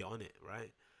floor and get on it,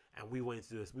 right? And we wanted to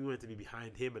do this. We wanted to be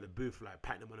behind him in the booth, like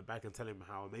patting him on the back and telling him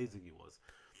how amazing he was.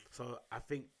 So I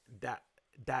think that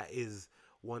is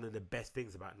one of the best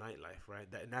things about nightlife, right?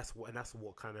 That's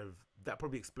what kind of, that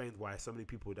probably explains why so many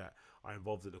people that are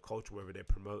involved in the culture, whether they're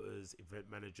promoters, event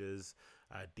managers,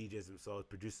 DJs themselves,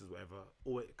 producers, whatever,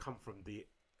 all come from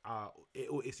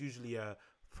it's usually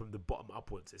from the bottom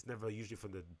upwards. It's never usually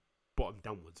from the bottom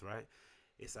downwards, right?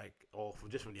 It's like, or from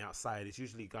the outside. It's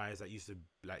usually guys that used to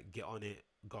like get on it,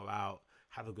 go out,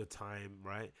 have a good time,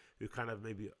 right? Who kind of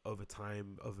maybe over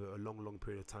a long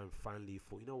period of time, finally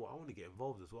thought, you know what, I want to get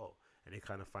involved as well. And they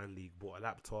kind of finally bought a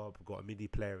laptop, got a MIDI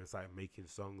player, and started making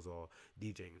songs or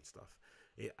DJing and stuff.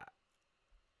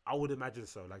 I would imagine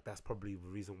so. Like that's probably the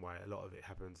reason why a lot of it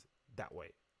happens that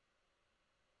way,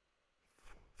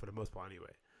 for the most part,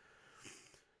 anyway.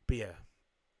 But yeah,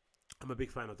 I'm a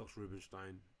big fan of Dr.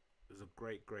 Rubenstein. It was a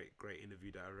great, great, great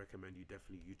interview that I recommend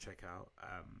you check out.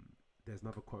 There's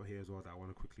another quote here as well that I want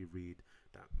to quickly read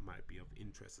that might be of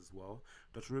interest as well.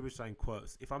 Dr. Rubenstein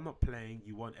quotes, "If I'm not playing,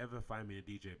 you won't ever find me in a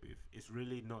DJ booth. It's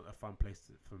really not a fun place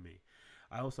for me.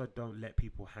 I also don't let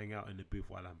people hang out in the booth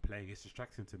while I'm playing. It's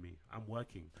distracting to me. I'm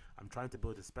working. I'm trying to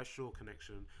build a special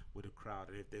connection with the crowd.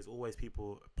 And if there's always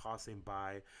people passing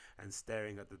by and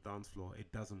staring at the dance floor,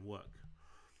 it doesn't work."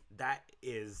 That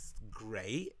is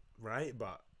great, right?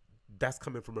 But that's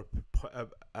coming from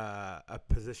a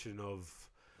position of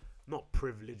not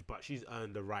privilege, but she's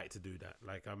earned the right to do that.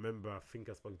 Like I remember, I think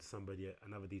I spoke to somebody,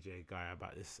 another DJ guy,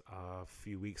 about this a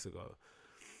few weeks ago.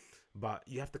 But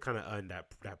you have to kind of earn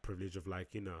that privilege of,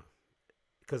 like,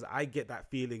 because I get that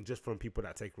feeling just from people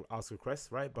that ask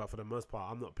requests, right? But for the most part,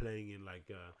 I'm not playing in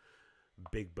like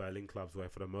big Berlin clubs where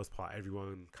for the most part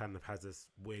everyone kind of has this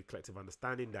weird collective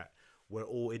understanding that we're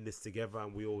all in this together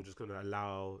and we're all just going to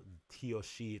allow he or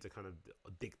she to kind of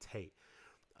dictate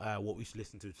what we should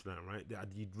listen to tonight, right?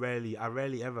 I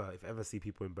rarely ever, if ever, see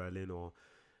people in Berlin or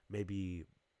maybe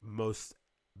most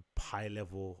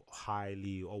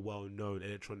highly or well-known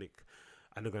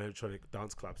underground electronic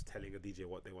dance clubs telling a DJ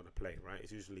what they want to play, right?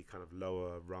 It's usually kind of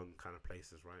lower rung kind of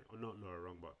places, right? Or not lower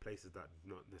rung, but places that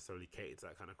not necessarily cater to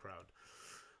that kind of crowd.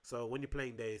 So when you're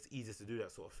playing there, it's easier to do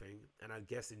that sort of thing. And I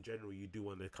guess in general, you do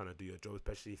want to kind of do your job,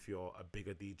 especially if you're a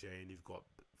bigger DJ and you've got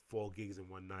 4 gigs in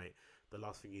one night. The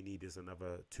last thing you need is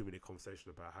another 2-minute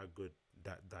conversation about how good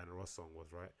that Diana Ross song was,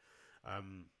 right?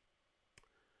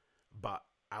 But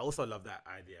I also love that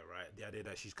idea, right? The idea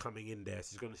that she's coming in there,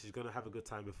 she's gonna have a good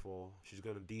time before, she's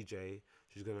gonna DJ,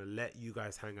 she's gonna let you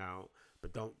guys hang out,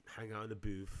 but don't hang out in the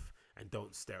booth and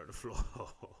don't stare at the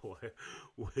floor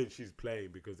when she's playing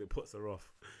because it puts her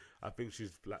off. I think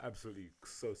she's like absolutely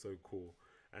so cool.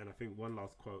 And I think one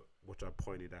last quote, which I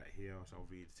pointed at here, which I'll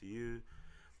read to you.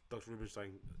 Dr.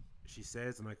 Rubenstein, she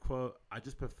says, and I quote, "I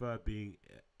just prefer being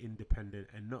independent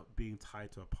and not being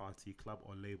tied to a party, club,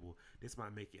 or label. This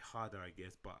might make it harder, I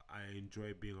guess, but I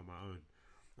enjoy being on my own."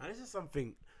 Now, this is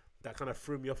something that kind of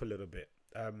threw me off a little bit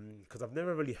because I've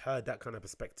never really heard that kind of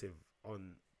perspective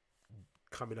on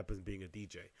coming up as being a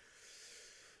DJ.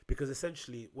 Because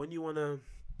essentially, when you want to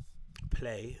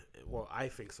play, well, I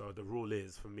think so. The rule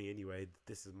is, for me anyway,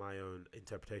 this is my own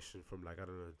interpretation from like, I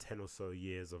don't know, 10 or so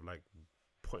years of like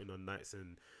putting on nights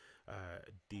and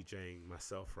DJing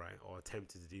myself, right, or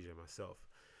attempting to DJ myself.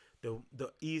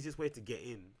 The easiest way to get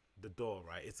in the door,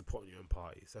 right, is to put on your own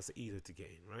parties. That's the easiest way to get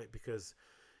in, right, because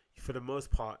for the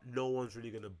most part, no one's really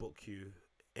gonna book you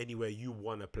anywhere you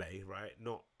want to play, right?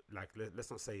 Not like let's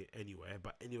not say anywhere,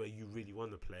 but anywhere you really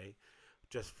want to play,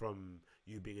 just from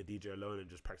you being a DJ alone and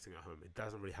just practicing at home. It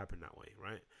doesn't really happen that way,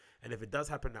 right? And if it does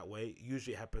happen that way,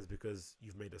 usually it happens because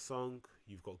you've made a song,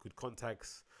 you've got good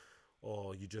contacts,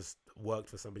 or you just worked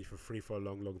for somebody for free for a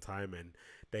long time and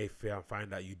they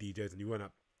find out you DJs and you went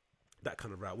up that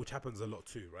kind of route, which happens a lot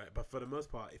too, right? But for the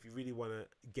most part, if you really want to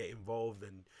get involved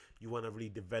and you want to really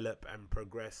develop and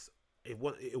progress, it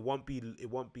won't be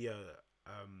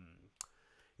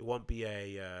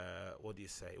what do you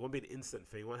say? It won't be an instant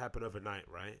thing. It won't happen overnight,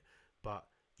 right? But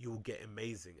you'll get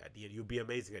amazing at the end. You'll be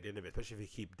amazing at the end of it, especially if you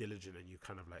keep diligent and you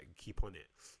kind of like keep on it.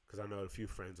 Because I know a few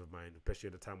friends of mine, especially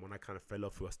at the time when I kind of fell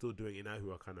off, who are still doing it now,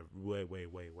 who are kind of way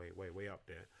up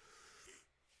there.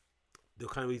 The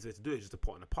kind of easy way to do it is just to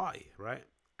put on a party, right?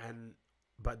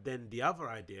 But then the other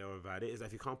idea about it is that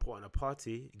if you can't put on a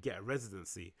party, get a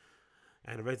residency.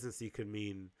 And a residency could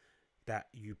mean that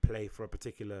you play for a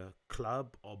particular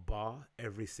club or bar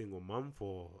every single month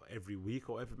or every week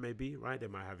or whatever it may be, right? They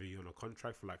might have you on a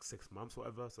contract for like 6 months or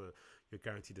whatever, so you're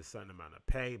guaranteed a certain amount of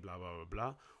pay, blah, blah, blah,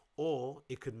 blah. Or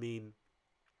it could mean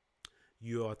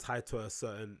you are tied to a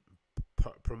certain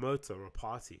promoter or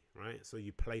party, right? So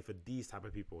you play for these type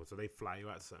of people, so they fly you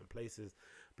out to certain places,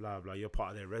 blah, blah, you're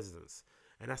part of their residence.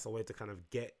 And that's a way to kind of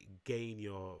gain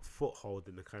your foothold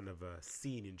in the kind of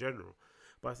scene in general.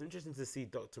 But it's interesting to see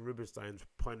Dr. Rubenstein's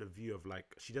point of view of like,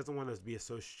 she doesn't want to be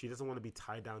she doesn't want to be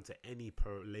tied down to any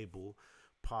label,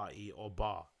 party or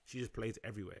bar. She just plays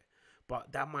everywhere.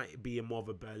 But that might be more of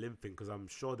a Berlin thing, because I'm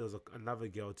sure there's another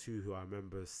girl too who I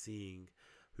remember seeing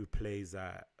who plays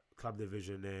at Club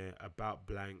Divisionaire, About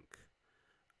Blank,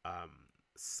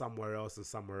 somewhere else and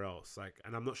somewhere else. Like,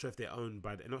 and I'm not sure if they're owned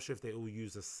by, I'm not sure if they all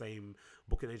use the same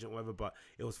booking agent or whatever, but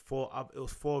it was four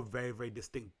very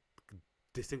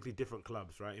distinctly different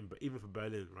clubs, right? Even for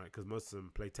Berlin, right? Because most of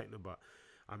them play techno, but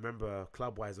I remember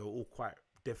club-wise they were all quite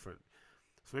different.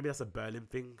 So maybe that's a Berlin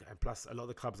thing, and plus a lot of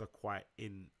the clubs are quite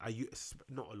in.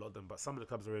 Not a lot of them, but some of the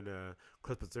clubs are in a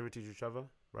close proximity to each other,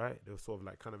 right? They're sort of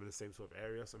like kind of in the same sort of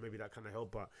area, so maybe that kind of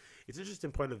helped. But it's an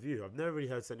interesting point of view. I've never really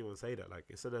heard anyone say that. Like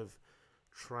instead of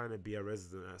trying to be a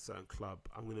resident at a certain club,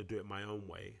 I'm gonna do it my own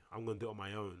way. I'm gonna do it on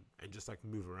my own and just like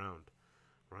move around,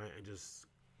 right? And just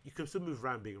you can still move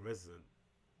around being a resident.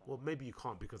 Well, maybe you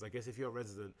can't because I guess if you're a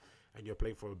resident and you're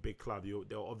playing for a big club,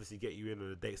 they'll obviously get you in on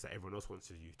the dates that everyone else wants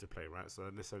you to play, right? So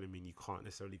that necessarily mean you can't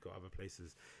necessarily go other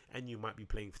places, and you might be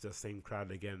playing for the same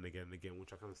crowd again and again and again,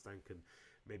 which I can understand can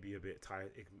maybe a bit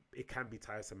tired. It can be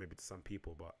tiresome maybe to some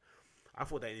people, but I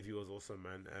thought that interview was awesome,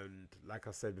 man. And like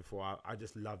I said before, I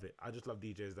just love it. I just love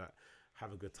DJs that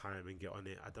have a good time and get on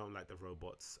it. I don't like the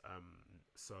robots.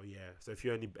 So yeah. So if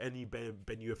you're any Ben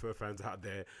UFO fans out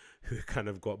there who kind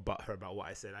of got butthurt about what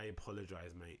I said, I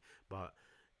apologize, mate. But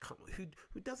come on,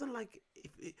 who doesn't like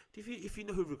if you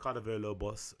know who Ricardo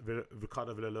Villalobos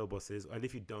is, and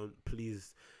if you don't,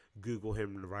 please Google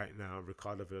him right now,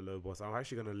 Ricardo Villalobos. I'm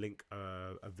actually gonna link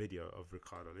a video of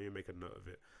Ricardo. Let me make a note of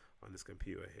it on this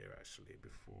computer here actually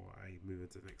before I move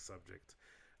into the next subject.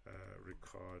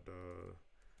 Ricardo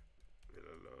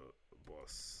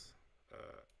Villalobos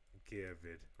gear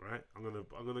vid, right? I'm gonna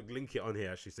link it on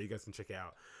here actually so you guys can check it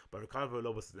out. But Ricardo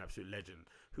Villalobos is an absolute legend.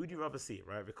 Who do you rather see,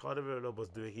 right? Ricardo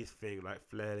Villalobos doing his thing, like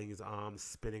flailing his arms,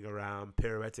 spinning around,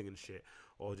 pirouetting and shit,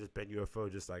 or just Ben UFO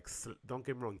just like don't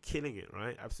get me wrong, killing it,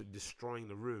 right? Absolutely destroying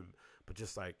the room, but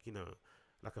just like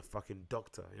like a fucking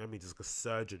doctor, you know what I mean? Just like a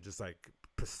surgeon, just like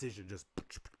precision, just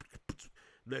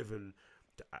not even.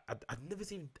 I've never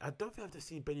seen. I don't think I've ever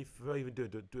seen Benny Furr even do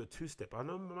a two-step. I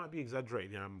know I might be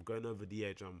exaggerating. I'm going over the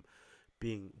edge. I'm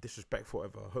being disrespectful,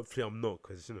 whatever. Hopefully, I'm not,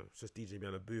 because it's just DJ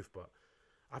behind a booth. But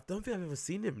I don't think I've ever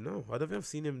seen him. No, I don't think I've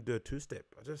seen him do a two-step.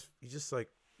 He just like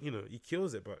he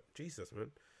kills it. But Jesus,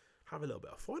 man, have a little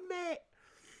bit of fun, mate.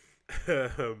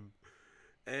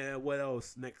 What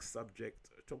else? Next subject.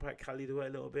 Talk about Cali a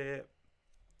little bit.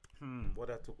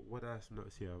 What I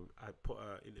noticed here? I put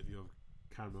an interview of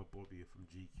Caramel Bobby from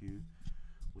GQ,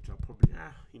 which I'll probably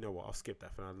you know what, I'll skip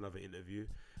that for another interview.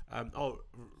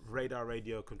 Radar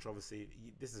Radio controversy.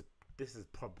 This is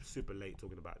probably super late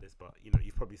talking about this, but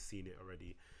you've probably seen it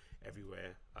already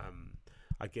everywhere.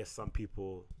 I guess some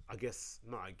people, I guess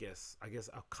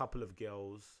a couple of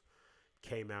girls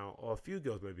came out, or a few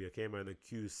girls maybe came out and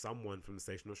accused someone from the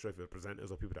station, not sure if it was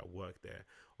presenters or people that work there,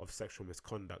 of sexual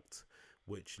misconduct,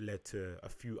 which led to a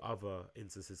few other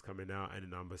instances coming out. And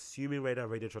then I'm assuming Radar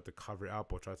Radio tried to cover it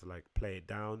up or try to like play it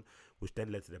down, which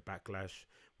then led to the backlash,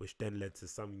 which then led to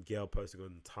some girl posting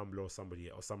on Tumblr or somebody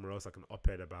or somewhere else like an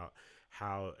op-ed about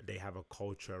how they have a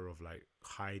culture of like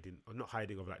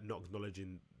not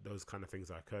acknowledging those kind of things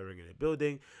that are occurring in a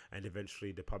building. And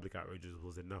eventually the public outrage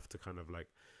was enough to kind of like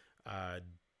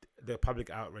the public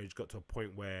outrage got to a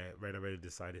point where Radar Radio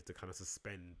decided to kind of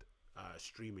suspend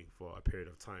streaming for a period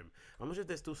of time. I'm not sure if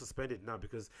they're still suspended now,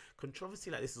 because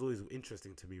controversy like this is always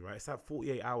interesting to me, right? It's that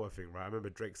 48-hour thing, right? I remember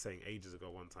Drake saying ages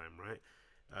ago one time, right?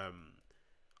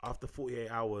 After 48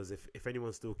 hours, if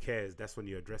anyone still cares, that's when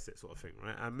you address it, sort of thing,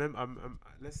 right? I remember,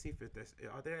 let's see if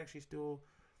are they actually still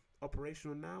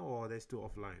operational now, or are they still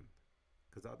offline?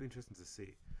 Because that would be interesting to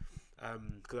see.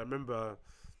 Because I remember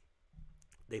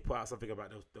they put out something about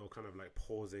they were kind of like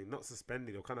pausing, not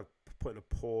suspending, they were kind of putting a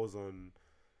pause on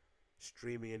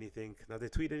streaming anything. Now they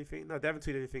tweet anything? No, they haven't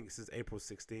tweeted anything since April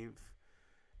 16th.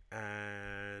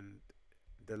 And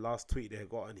the last tweet they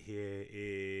got on here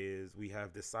is, we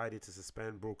have decided to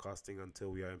suspend broadcasting until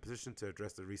we are in position to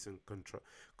address the recent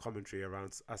commentary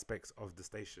around aspects of the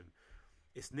station.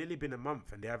 It's nearly been a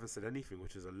month and they haven't said anything,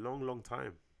 which is a long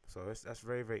time. So that's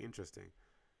very, very interesting.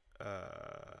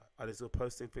 Are they still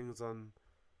posting things on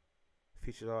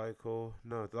featured article?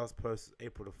 No, the last post is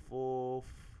April the 4th.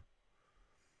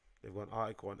 They've got an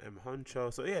article on M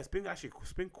Honcho. So yeah, it's been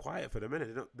quiet for the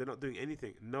minute. They're not doing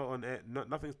anything. No on air.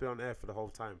 Nothing's been on air for the whole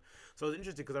time. So it's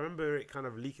interesting because I remember it kind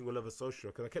of leaking all over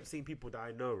social, because I kept seeing people that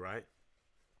I know, right?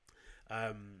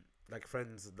 Like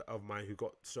friends of mine who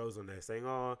got shows on there saying,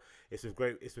 "Oh, it's with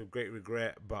great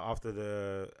regret." But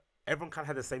after everyone kind of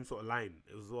had the same sort of line.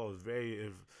 It was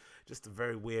just a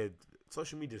very weird.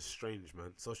 Social media is strange,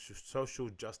 man. Social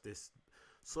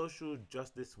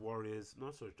justice warriors,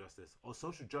 not social justice, or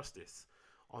social justice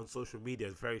on social media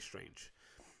is very strange.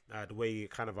 The way it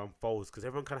kind of unfolds, because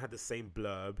everyone kind of had the same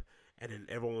blurb, and then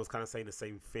everyone was kind of saying the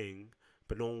same thing,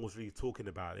 but no one was really talking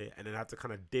about it. And then I had to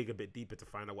kind of dig a bit deeper to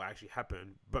find out what actually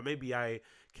happened. But maybe I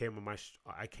came on my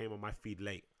feed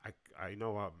late. I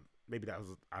know maybe that was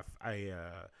I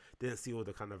didn't see all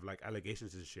the kind of like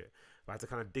allegations and shit. But I had to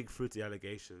kind of dig through the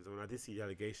allegations, and when I did see the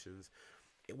allegations,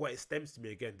 what it stems to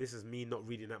me, again, this is me not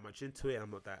reading that much into it.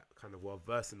 I'm not that kind of well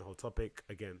versed in the whole topic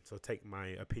again, so take my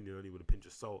opinion only with a pinch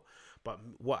of salt. But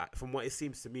from what it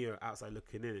seems to me outside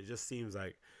looking in, it just seems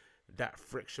like that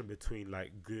friction between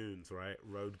like goons, right,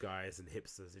 road guys and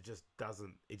hipsters, it just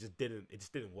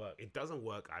didn't work. It doesn't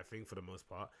work, I think, for the most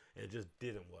part, and it just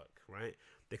didn't work, right?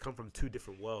 They come from two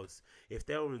different worlds. If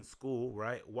they were in school,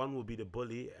 right, one will be the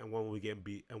bully and one will be getting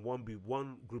beat, and one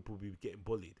group will be getting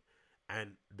bullied,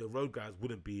 and the road guys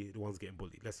wouldn't be the ones getting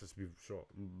bullied. Let's just be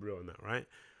real on that, right?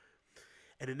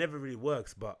 And it never really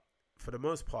works. But for the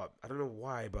most part, I don't know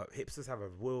why, but hipsters have a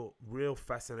real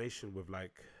fascination with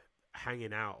like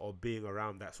hanging out or being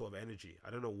around that sort of energy. I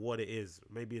don't know what it is.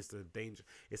 Maybe it's the danger.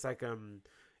 It's like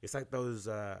those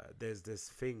there's this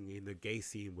thing in the gay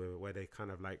scene where they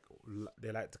kind of like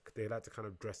they like to kind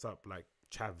of dress up like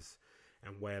chavs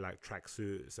and wear like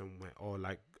tracksuits and or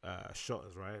like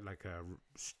shotters, right? Like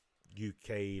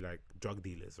UK like drug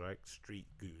dealers, right? Street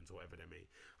goons or whatever they may.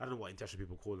 I don't know what international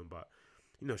people call them, but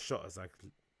you know, shotters, like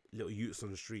little youths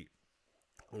on the street,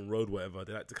 on road, whatever.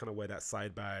 They like to kind of wear that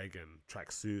side bag and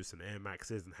tracksuits and Air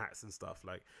Maxes and hats and stuff.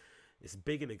 Like, it's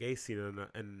big in the gay scene,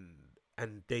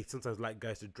 and they sometimes like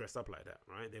guys to dress up like that,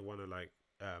 right? They want to like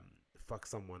fuck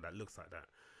someone that looks like that.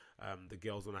 The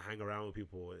girls want to hang around with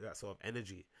people with that sort of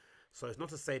energy. So it's not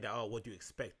to say that, oh, what do you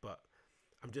expect? But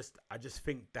I just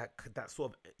think that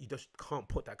sort of, you just can't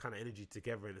put that kind of energy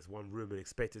together in this one room and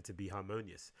expect it to be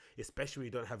harmonious, especially when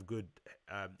you don't have good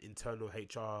internal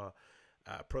HR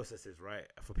processes, right,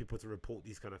 for people to report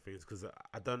these kind of things. Because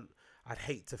I'd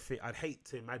hate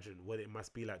to imagine what it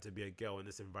must be like to be a girl in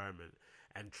this environment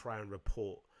and try and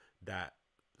report that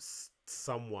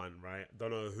someone, right,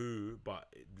 don't know who, but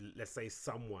let's say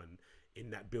someone in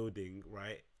that building,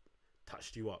 right,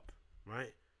 touched you up,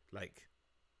 right? Like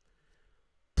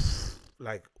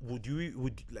would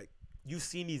you've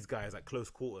seen these guys at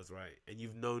close quarters, right? And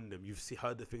you've known them,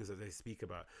 heard the things that they speak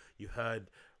about, you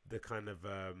heard the kind of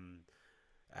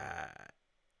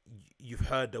you've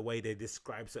heard the way they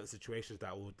describe certain situations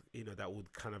that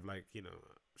would kind of like,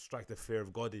 strike the fear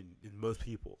of God in most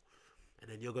people. And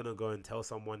then you're gonna go and tell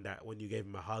someone that when you gave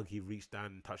him a hug, he reached down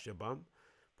and touched your bum.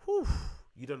 Whew,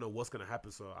 you don't know what's gonna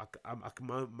happen. So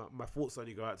my thoughts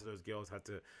only go out to those girls had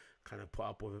to kind of put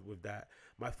up with that.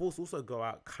 My thoughts also go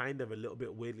out kind of a little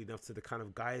bit weirdly enough to the kind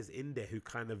of guys in there who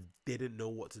kind of didn't know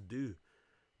what to do,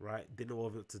 right? Didn't know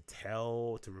what to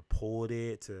tell, to report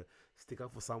it, to stick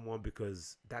up for someone,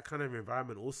 because that kind of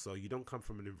environment also, you don't come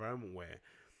from an environment where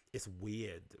it's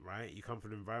weird, right? You come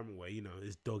from an environment where,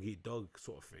 it's dog eat dog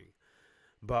sort of thing.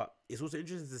 But it's also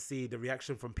interesting to see the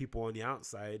reaction from people on the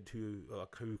outside who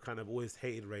kind of always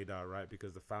hated Radar, right?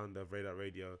 Because the founder of Radar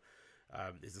Radio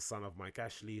is the son of Mike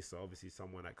Ashley, so obviously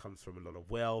someone that comes from a lot of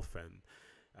wealth and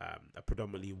a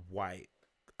predominantly white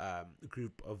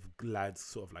group of lads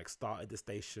sort of like started the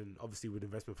station, obviously with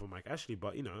investment from Mike Ashley.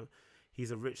 But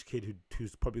he's a rich kid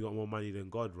who's probably got more money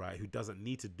than God, right? Who doesn't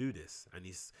need to do this, and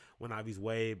he's went out of his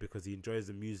way because he enjoys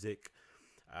the music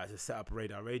to set up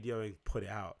Radar Radio and put it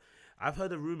out. I've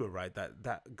heard a rumor, right,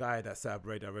 that guy that set up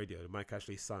Radar Radio, Mike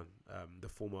Ashley's son, the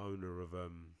former owner of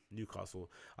Newcastle,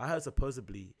 I heard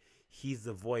supposedly he's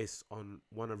the voice on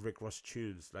one of Rick Ross'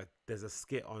 tunes. Like, there's a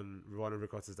skit on one of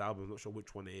Rick Ross's albums, I'm not sure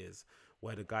which one it is,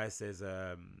 where the guy says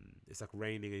it's like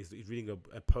raining, and he's reading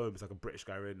a poem. It's like a British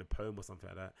guy reading a poem or something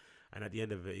like that, and at the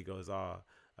end of it he goes,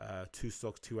 2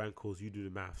 socks, 2 ankles, you do the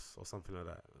maths, or something like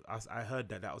that. I heard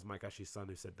that was Mike Ashley's son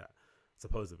who said that,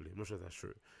 supposedly. I'm not sure if that's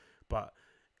true, but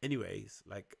anyways,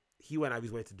 like, he went out of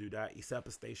his way to do that. He set up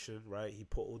a station, right? He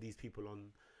put all these people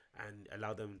on and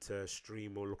allowed them to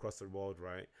stream all across the world,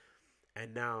 right?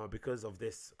 And now, because of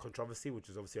this controversy, which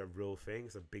is obviously a real thing,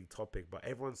 it's a big topic, but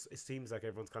it seems like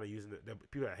everyone's kind of using it. The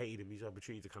people that hated him use the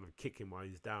opportunity to kind of kick him while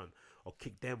he's down, or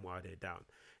kick them while they're down.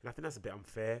 And I think that's a bit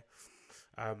unfair.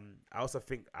 I also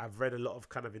think I've read a lot of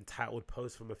kind of entitled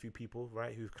posts from a few people,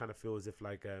 right, who kind of feel as if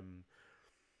like,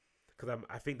 because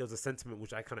I think there was a sentiment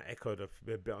which I kind of echoed a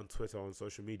bit on Twitter, on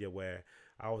social media, where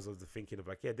I was thinking of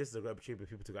like, yeah, this is a great opportunity for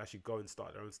people to actually go and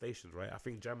start their own stations, right? I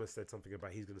think Jammer said something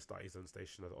about he's going to start his own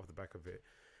station off the back of it,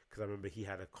 because I remember he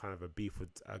had a kind of a beef with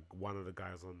one of the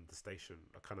guys on the station,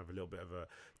 a kind of a little bit of a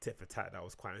tit for tat that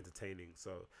was quite entertaining.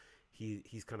 So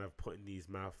he's kind of putting his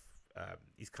mouth,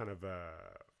 he's kind of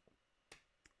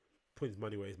putting his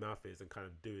money where his mouth is and kind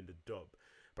of doing the job.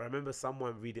 But I remember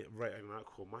someone writing an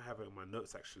article, might have it in my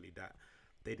notes actually, that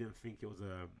they didn't think it was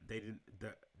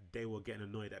that they were getting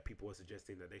annoyed that people were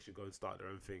suggesting that they should go and start their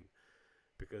own thing,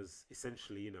 because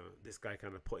essentially, this guy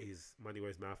kind of put his money where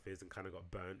his mouth is and kind of got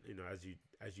burnt,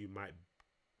 as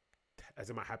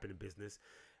it might happen in business.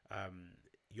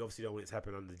 you obviously don't want it to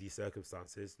happen under these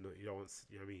circumstances. No, you don't want,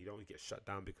 you know what I mean, you don't want to get shut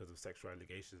down because of sexual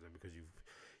allegations and because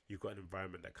you've got an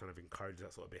environment that kind of encourages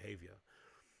that sort of behavior.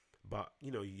 But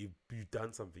you know, you've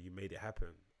done something, you made it happen,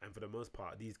 and for the most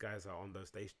part, these guys are on those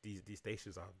stations. These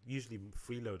stations are usually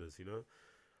freeloaders, you know,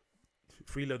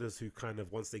 freeloaders who kind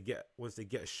of once they get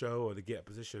a show or they get a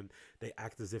position, they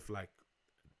act as if like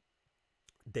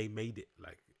they made it,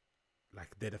 like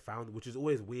they're the founder, which is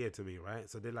always weird to me, right?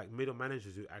 So they're like middle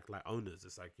managers who act like owners.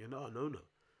 It's like, you're not an owner.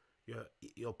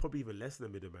 You're probably even less than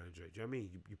a middle manager. Do you know what I mean?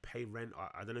 You pay rent.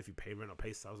 I don't know if you pay rent or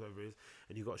pay sales, whatever it is,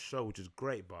 and you got a show, which is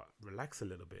great, but relax a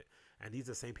little bit. And these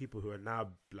are the same people who are now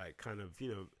like kind of, you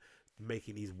know,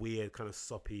 making these weird kind of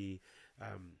soppy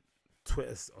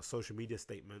Twitter or social media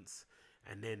statements.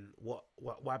 And then what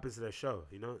happens to their show?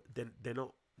 You know, then they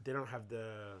don't have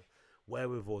the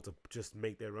wherewithal to just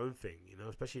make their own thing. You know,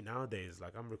 especially nowadays.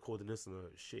 Like, I'm recording this on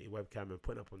a shitty webcam and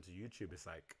putting up onto YouTube. It's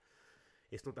like,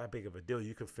 it's not that big of a deal.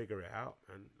 You can figure it out,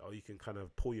 or you can kind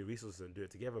of pull your resources and do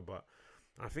it together. But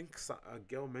I think a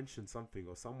girl mentioned something,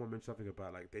 or someone mentioned something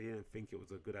about like they didn't think it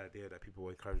was a good idea that people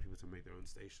were encouraging people to make their own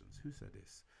stations. Who said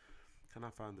this? Can I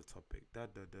find the topic?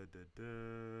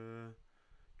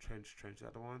 Trench, is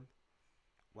that the one?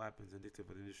 What happens indicative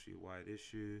of an industry-wide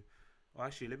issue? Oh,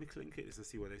 actually, let me click this and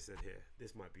see what they said here.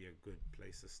 This might be a good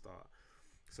place to start.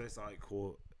 So this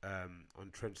article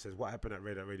on Trench says, what happened at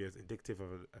Radar Radio is indicative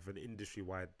of an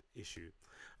industry-wide issue.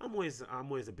 I'm always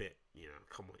a bit, you know,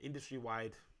 come on,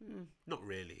 industry-wide, not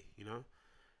really, you know.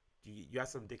 You have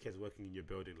some dickheads working in your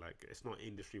building, like, it's not an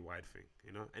industry-wide thing,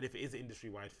 you know. And if it is an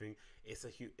industry-wide thing, it's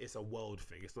a world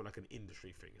thing. It's not like an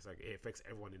industry thing. It's like it affects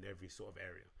everyone in every sort of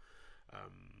area.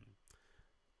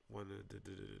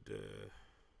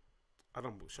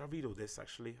 Should I read all this?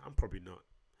 Actually, I'm probably not.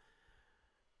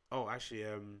 Oh, actually,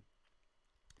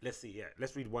 let's see. Yeah,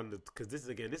 let's read one, because this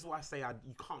is why I say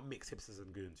you can't mix hipsters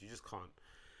and goons. You just can't.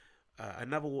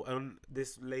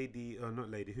 This lady, not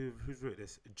lady, who's wrote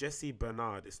this? Jesse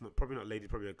Bernard. It's probably not lady,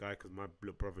 probably a guy, because my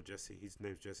little brother Jesse, his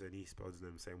name's Jesse, and he spells his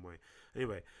name the same way.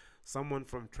 Anyway, someone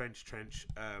from Trench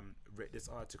wrote this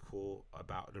article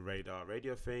about the Radar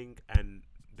Radio thing, and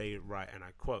they write, and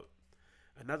I quote,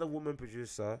 another woman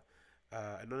producer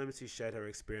anonymously shared her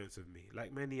experience with me.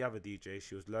 Like many other DJs,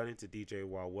 she was learning to DJ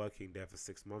while working there for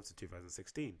 6 months in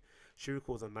 2016. She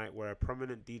recalls a night where a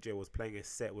prominent DJ was playing a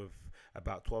set with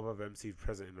about 12 other MCs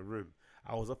present in the room.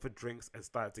 I was offered drinks and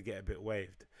started to get a bit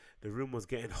waved. The room was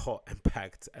getting hot and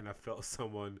packed, and I felt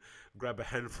someone grab a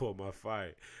handful of my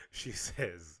thigh. She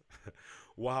says,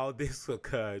 while this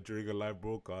occurred during a live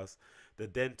broadcast, the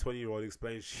then 20-year-old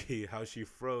explained how she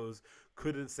froze,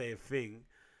 couldn't say a thing.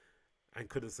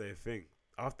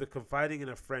 After confiding in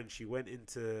a friend, she went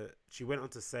on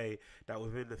to say that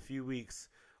within a few weeks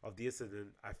of the incident,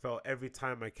 I felt every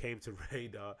time I came to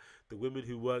Radar, the women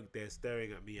who worked there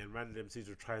staring at me and random MCs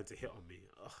were trying to hit on me.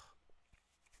 Ugh.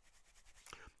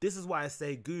 This is why I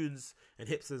say goons and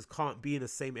hipsters can't be in the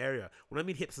same area. When I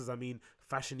mean hipsters, I mean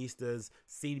fashionistas,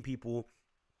 scene people.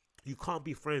 You can't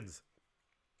be friends.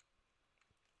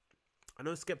 I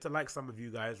know Skepta likes some of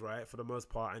you guys, right, for the most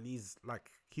part, and he's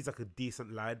like a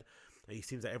decent lad, and he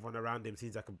seems like everyone around him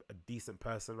seems like a decent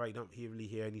person, right? You don't really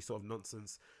hear any sort of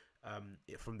nonsense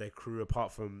from their crew,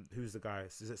 apart from, who's the guy?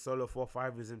 Is it Solo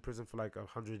 45 who's in prison for like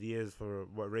 100 years for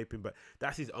raping? But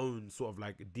that's his own sort of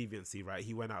like deviancy, right?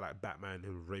 He went out like Batman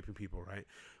and was raping people, right?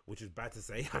 Which is bad to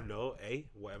say, I know,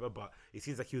 whatever, but it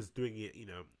seems like he was doing it, you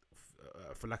know,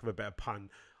 for lack of a better pun,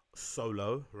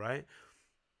 solo, right?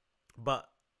 But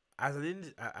as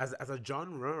a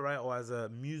genre, right, or as a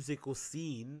musical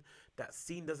scene, that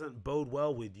scene doesn't bode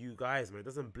well with you guys, man. It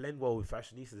doesn't blend well with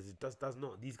fashionistas. It does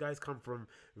not. These guys come from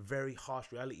very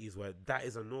harsh realities where that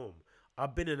is a norm.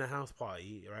 I've been in a house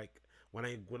party, right,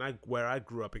 where I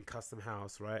grew up in Custom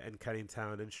House, right, in Canning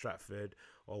Town and Stratford,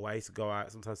 or where I used to go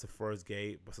out sometimes to Forest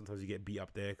Gate, but sometimes you get beat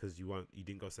up there because you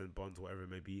didn't go send bonds, whatever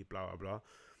it may be, blah blah blah.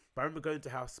 But I remember going to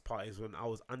house parties when I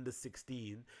was under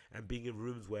 16 and being in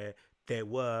rooms where there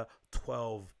were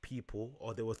 12 people,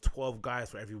 or there was 12 guys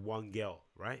for every one girl,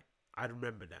 right? I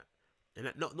remember that. And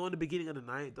that, not in the beginning of the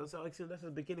night. Don't say, oh, that's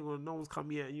the beginning when no one's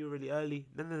come yet and you're really early.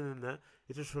 No.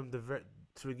 It's just from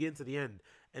to begin to the end.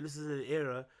 And this is an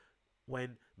era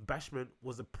when bashment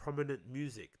was a prominent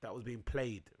music that was being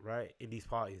played, right, in these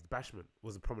parties. Bashment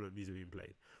was a prominent music being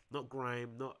played. Not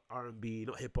grime, not R&B,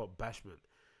 not hip-hop, bashment.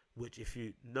 which, if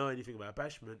you know anything about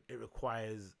bashment, it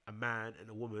requires a man and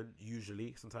a woman,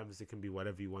 usually. Sometimes it can be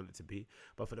whatever you want it to be,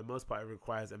 but for the most part, it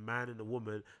requires a man and a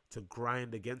woman to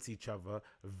grind against each other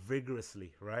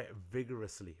vigorously, right?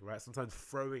 Vigorously, right? Sometimes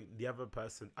throwing the other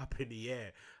person up in the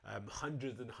air,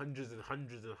 hundreds and hundreds and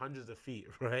hundreds and hundreds of feet,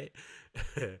 right?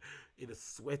 In a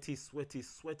sweaty, sweaty,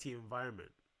 sweaty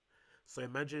environment. So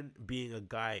imagine being a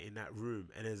guy in that room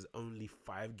and there's only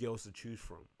 5 girls to choose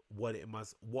from. What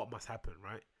must happen,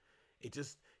 right? It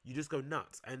just, you just go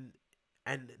nuts. And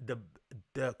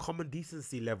the common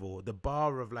decency level, the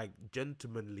bar of like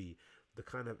gentlemanly, the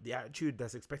kind of the attitude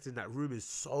that's expected in that room is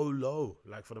so low.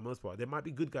 Like, for the most part, there might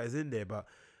be good guys in there, but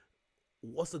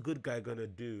what's a good guy gonna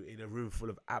do in a room full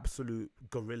of absolute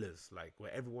gorillas, like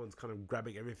where everyone's kind of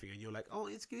grabbing everything and you're like, oh,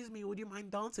 excuse me, would you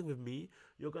mind dancing with me?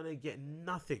 You're gonna get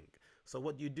nothing. So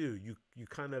what do, you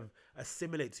kind of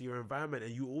assimilate to your environment,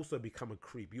 and you also become a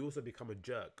creep, you also become a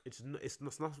jerk. It's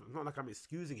not like I'm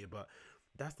excusing it, but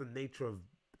that's the nature of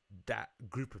that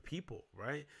group of people,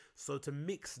 right? So to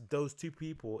mix those two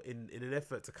people in an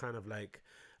effort to kind of like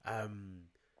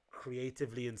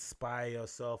creatively inspire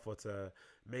yourself, or to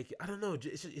make it, I don't know,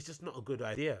 it's just not a good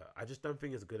idea. I just don't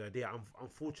think it's a good idea,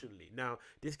 unfortunately. Now,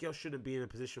 this girl shouldn't be in a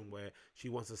position where she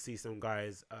wants to see some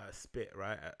guys spit,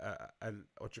 right? And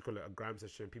what you call it, a gram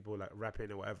session, people like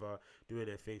rapping or whatever, doing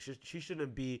their thing. She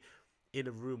shouldn't be in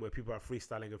a room where people are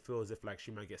freestyling and feel as if like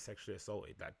she might get sexually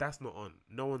assaulted. Like, that's not on.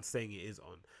 No one's saying it is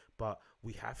on, but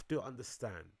we have to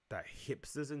understand that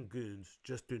hipsters and goons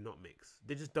just do not mix.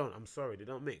 They just don't. I'm sorry, they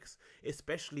don't mix,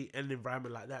 especially in an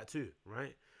environment like that too,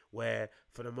 right? Where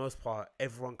for the most part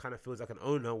everyone kind of feels like an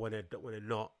owner when they're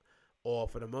not, or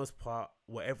for the most part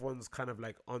where everyone's kind of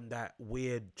like on that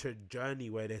weird journey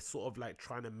where they're sort of like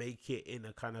trying to make it in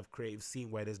a kind of creative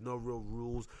scene where there's no real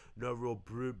rules, no real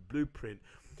blueprint.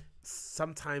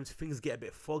 Sometimes things get a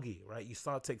bit foggy, right? You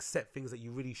start to accept things that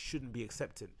you really shouldn't be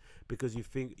accepting because you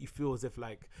feel as if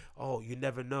like, oh, you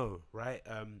never know, right?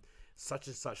 Such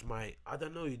and such might, I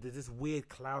don't know, there's this weird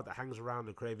cloud that hangs around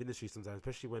the creative industry sometimes,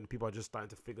 especially when people are just starting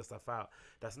to figure stuff out,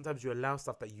 that sometimes you allow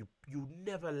stuff that you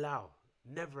never allow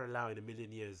in a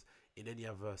million years in any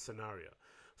other scenario.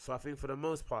 So I think for the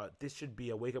most part, this should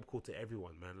be a wake-up call to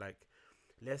everyone, man. Like,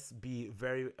 let's be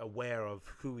very aware of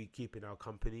who we keep in our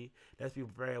company. Let's be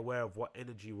very aware of what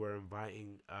energy we're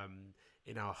inviting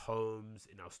in our homes,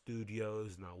 in our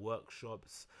studios, in our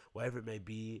workshops, whatever it may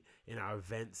be, in our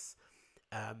events.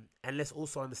 And let's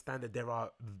also understand that there are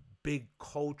big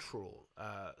cultural,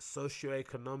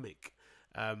 socioeconomic,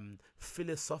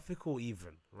 philosophical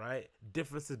even, right,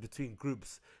 differences between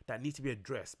groups that need to be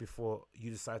addressed before you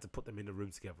decide to put them in a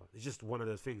room together. It's just one of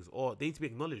those things. Or they need to be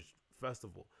acknowledged, first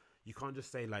of all. You can't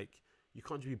just say like, you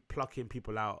can't just be plucking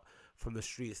people out from the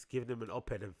streets, giving them an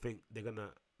op-ed and think they're gonna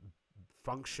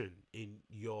function in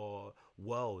your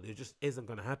world. It just isn't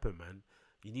gonna happen, man.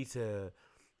 You need to,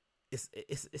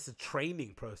 it's a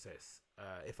training process,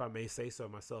 if I may say so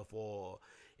myself, or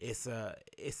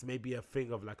it's maybe a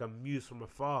thing of like a muse from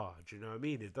afar. Do you know what I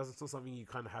mean? It's not something you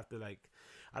kind of have to like,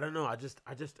 I don't know. I'm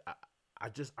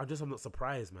not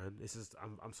surprised, man. It's just,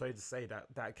 I'm sorry to say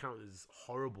that account is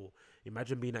horrible.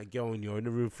 Imagine being that girl and you're in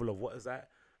a room full of, what is that?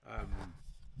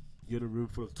 You're in a room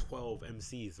full of 12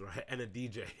 MCs, right? And a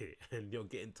DJ, and you're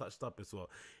getting touched up as well.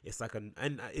 It's like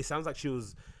and it sounds like she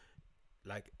was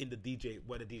like in the DJ,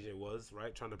 where the DJ was,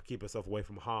 right? Trying to keep herself away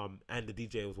from harm. And the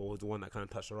DJ was always the one that kind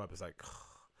of touched her up. It's like,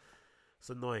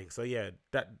 it's annoying. So yeah,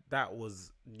 that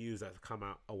was news that's come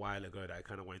out a while ago that I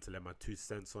kind of wanted to let my 2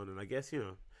 cents on. And I guess,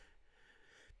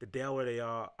 they are where they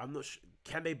are. I'm not sure.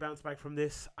 Can they bounce back from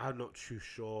this? I'm not too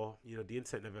sure. The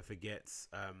internet never forgets.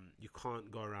 You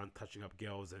can't go around touching up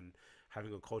girls and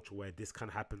having a culture where this kind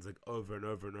of happens like over and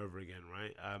over and over again,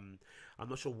 right? I'm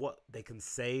not sure what they can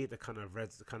say to kind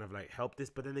of like help this.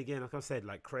 But then again, like I said,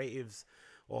 like creatives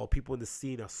or people in the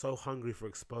scene are so hungry for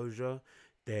exposure.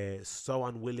 They're so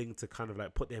unwilling to kind of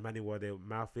like put their money where their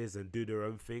mouth is and do their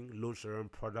own thing, launch their own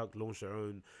product, launch their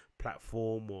own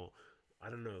platform, or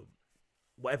I don't know,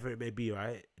 whatever it may be,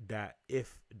 right? That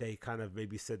if they kind of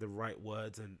maybe said the right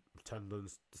words and turned on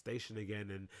the station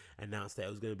again and announced that it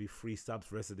was going to be free subs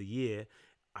for the rest of the year,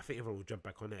 I think everyone will jump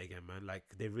back on it again, man. Like,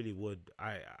 they really would.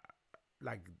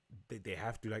 They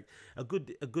have to. Like, a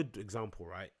good example,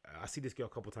 right? I see this girl a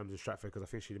couple times in Stratford because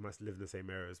I think she must live in the same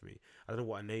area as me. I don't know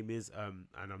what her name is, and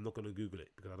I'm not going to Google it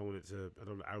because I don't want the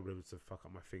algorithms to fuck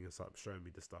up my thing and start showing me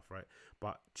the stuff, right?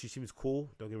 But she seems cool,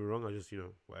 don't get me wrong. I just,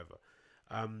 whatever.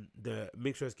 The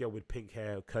mixed race girl with pink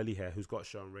hair, curly hair, who's got a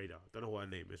show on Radar. Don't know what her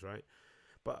name is, right?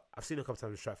 But I've seen her a couple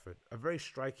times in Stratford. A very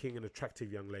striking and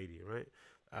attractive young lady, right?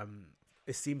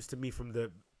 It seems to me from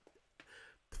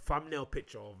thumbnail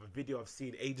picture of a video I've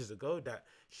seen ages ago that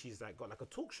she's like got like a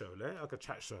talk show, like a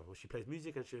chat show where she plays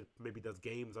music and she maybe does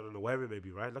games. I don't know where it may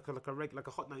be, right? Like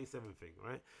a Hot 97 thing,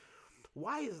 right?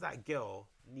 Why does that girl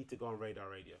need to go on Radar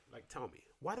Radio? Like, tell me,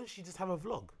 why don't she just have a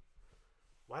vlog?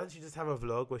 Why don't you just have a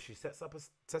vlog where she sets up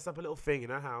a little thing in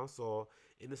her house or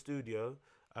in the studio,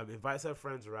 invites her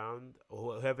friends around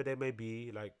or whoever they may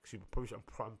be. Like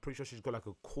I'm pretty sure she's got like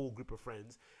a cool group of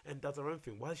friends and does her own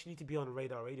thing. Why does she need to be on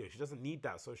Radar Radio? She doesn't need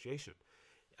that association.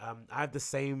 I have the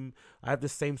same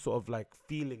sort of like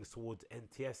feelings towards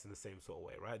NTS in the same sort of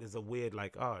way, right? There's a weird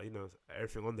like,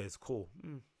 everything on there is cool.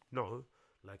 No,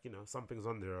 like some things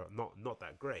on there are not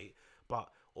that great, but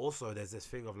also there's this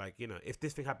thing of like, if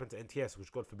this thing happened to NTS,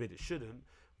 which God forbid it shouldn't,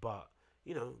 but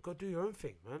go do your own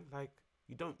thing, man. Like,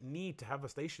 you don't need to have a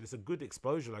station. It's a good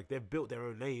exposure. Like, they've built their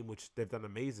own name, which they've done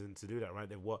amazing to do that, right?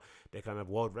 They're kind of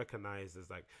world recognized as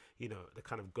like, the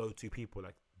kind of go-to people,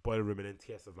 like Boiler Room and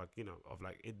NTS of like, of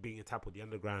like it being a tap with the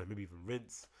underground, maybe even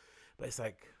Rinse. But it's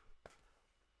like,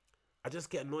 I just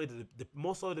get annoyed at the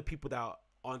more so the people that are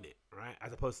on it, right,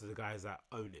 as opposed to the guys that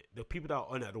own it. The people that are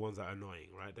on it are the ones that are annoying,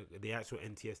 right? The actual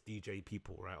NTS DJ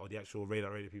people, right, or the actual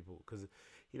Radar Radio people, because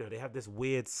they have this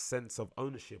weird sense of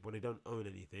ownership when they don't own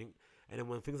anything, and then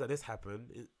when things like this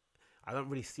happen, I don't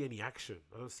really see any action.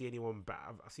 I don't see anyone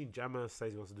back. I've seen Jammer say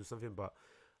he wants to do something, but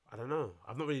I don't know.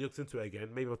 I've not really looked into it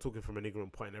again. Maybe I'm talking from an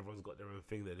ignorant point and everyone's got their own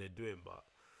thing that they're doing, but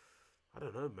I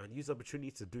don't know, man. Use the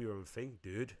opportunity to do your own thing,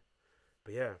 dude.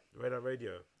 But yeah, Radar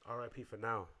Radio, RIP for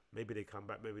now. Maybe they come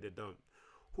back, maybe they don't.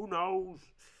 Who knows?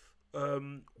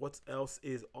 What else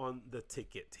is on the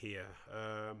ticket here?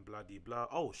 Bloody blah.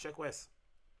 Oh, Sheck West.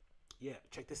 Yeah,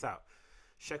 check this out.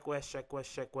 Sheck West.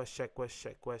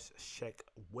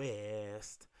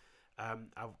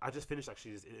 I just finished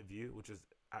actually this interview, which was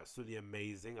absolutely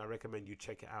amazing. I recommend you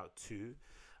check it out too.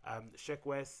 Sheck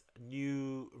West,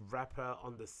 new rapper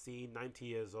on the scene, 90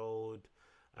 years old.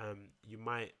 You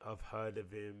might have heard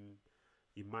of him.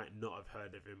 You might not have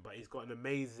heard of him, but he's got an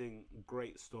amazing,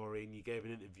 great story. And he gave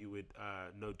an interview with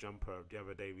No Jumper the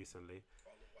other day recently.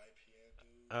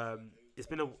 It's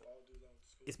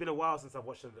been a while since I've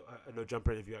watched a No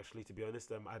Jumper interview. Actually, to be honest,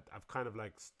 I've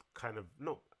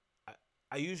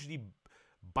I usually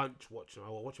bunch watch them. I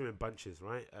watch them in bunches,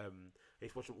 right? I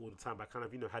used to watch them all the time. But I kind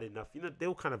of had enough. They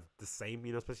were kind of the same.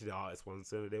 Especially the artist ones.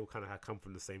 So they all kind of come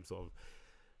from the same sort of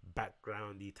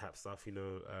backgroundy type stuff,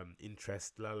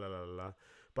 interest, la la la la.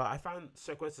 But I found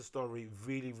Sheck West's story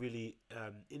really, really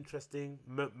interesting,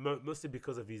 mostly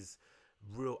because of his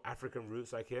real African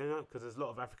roots, like because there's a lot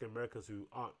of African Americans who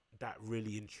aren't that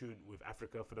really in tune with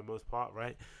Africa for the most part,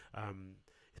 right?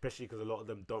 Especially because a lot of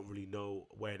them don't really know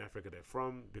where in Africa they're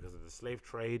from because of the slave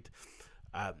trade.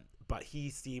 But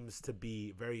he seems to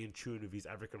be very in tune with his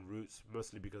African roots,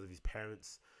 mostly because of his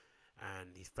parents.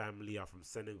 And his family are from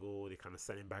Senegal. They kind of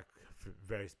sent him back for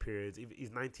various periods.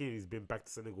 He's 19. He's been back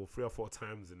to Senegal 3 or 4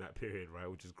 times in that period, right?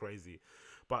 Which is crazy.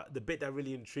 But the bit that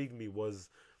really intrigued me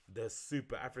was the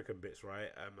super African bits,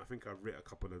 right? I think I've written a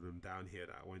couple of them down here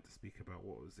that I wanted to speak about.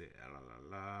 What was it?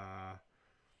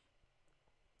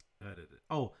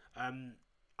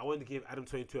 I wanted to give Adam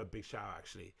 22 a big shout out,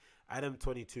 actually. Adam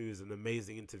 22 is an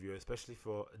amazing interviewer, especially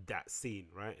for that scene,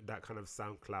 right? That kind of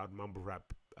SoundCloud mumble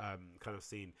rap kind of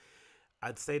scene.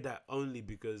 I'd say that only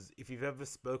because if you've ever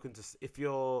spoken to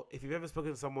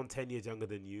someone 10 years younger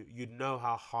than you, you know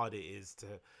how hard it is to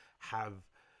have,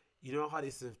 how hard it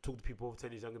is to talk to people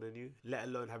 10 years younger than you, let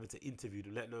alone having to interview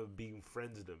them, let alone being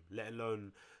friends with them, let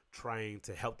alone trying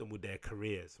to help them with their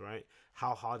careers, right?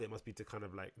 How hard it must be to kind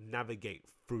of like navigate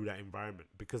through that environment,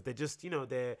 because they're just,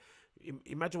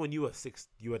 imagine when you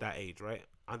were that age, right?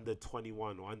 Under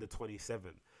 21 or under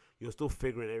 27, you're still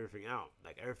figuring everything out.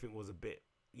 Like, everything was a bit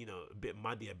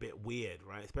muddy, a bit weird,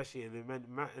 right? Especially, and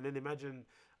then imagine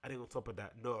adding on top of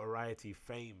that notoriety,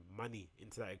 fame, money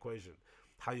into that equation.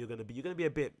 How you're gonna be a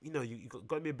bit, you're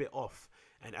gonna be a bit off,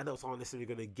 and adults aren't actually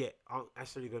gonna get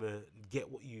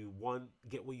what you want,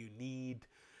 get what you need.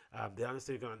 They aren't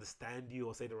necessarily gonna understand you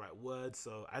or say the right words.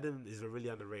 So Adam is a really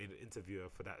underrated interviewer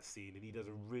for that scene, and he does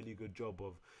a really good job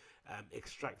of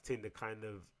extracting the kind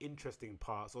of interesting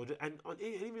parts, and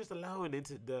even just allowing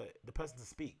the person to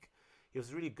speak. He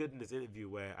was really good in this interview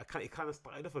where it kind of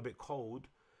started off a bit cold,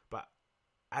 but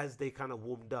as they kind of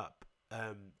warmed up,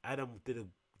 Adam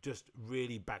just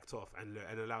really backed off and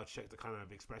allowed Sheck to kind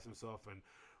of express himself and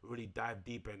really dive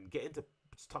deep and get into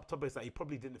topics that he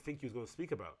probably didn't think he was going to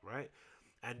speak about, right?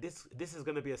 And this is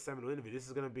going to be a seminal interview. This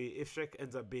is going to be, if Sheck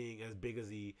ends up being as big as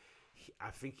I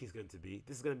think he's going to be,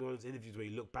 this is going to be one of those interviews where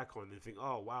you look back on and think,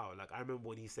 oh wow, like I remember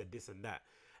when he said this and that.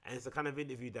 And it's the kind of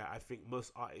interview that I think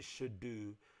most artists should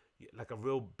do, like a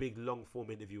real big long form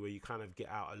interview where you kind of get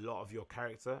out a lot of your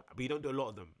character, but you don't do a lot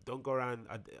of them. Don't go around.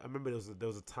 I remember there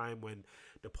was a time when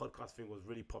the podcast thing was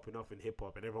really popping off in hip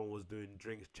hop, and everyone was doing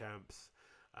Drinks Champs,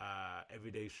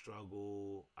 Everyday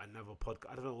Struggle, another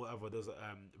podcast. I don't know, whatever. There was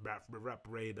Rap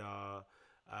Radar,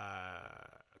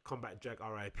 Combat Jack,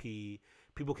 R.I.P.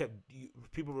 People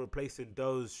replacing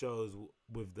those shows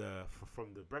with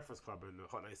from the Breakfast Club and the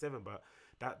Hot 97, but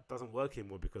that doesn't work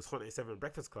anymore because Hot 97 and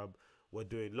Breakfast Club were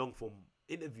doing long form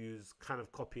interviews, kind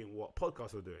of copying what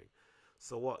podcasts were doing.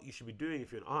 So what you should be doing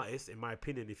if you're an artist, in my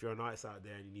opinion, if you're an artist out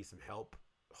there and you need some help,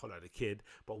 holler at the kid.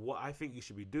 But what I think you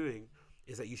should be doing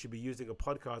is that you should be using a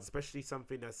podcast, especially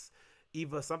something that's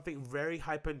either something very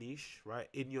hyper niche, right,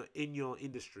 in your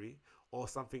industry, or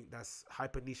something that's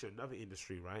hyper niche in another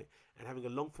industry, right, and having a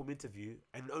long form interview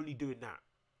and only doing that,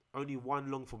 only one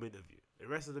long form interview. The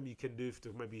rest of them you can do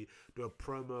to maybe do a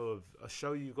promo of a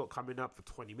show you've got coming up for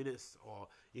 20 minutes or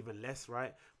even less,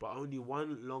 right? But only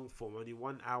one long form, only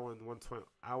 1 hour and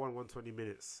 120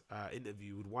 minutes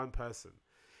interview with one person,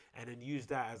 and then use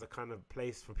that as a kind of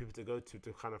place for people to go to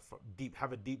kind of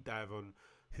have a deep dive on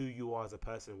who you are as a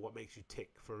person, what makes you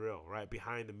tick for real, right?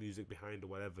 Behind the music, behind the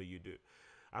whatever you do.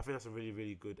 I think that's a really,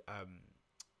 really good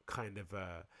kind of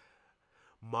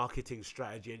marketing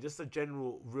strategy, and just a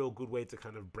general real good way to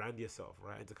kind of brand yourself,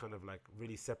 right, and to kind of like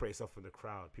really separate yourself from the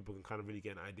crowd. People can kind of really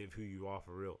get an idea of who you are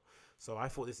for real. So I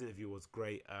thought this interview was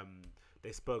great.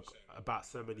 They spoke about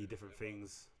so many different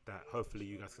things that hopefully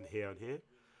you guys can hear on here.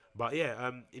 But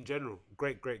yeah, in general,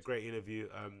 great interview.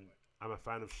 I'm a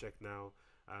fan of Sheck now.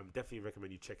 Definitely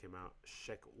recommend you check him out.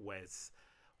 Sheck Wes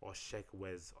or Sheck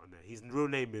Wes on there. His real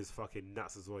name is fucking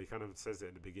nuts as well. He kind of says it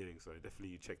in the beginning, so definitely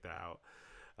you check that out.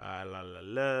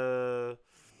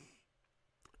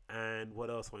 And what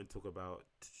else I want to talk about?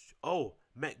 Oh,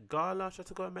 Met Gala. Should I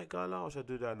talk about Met Gala or should I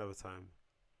do that another time?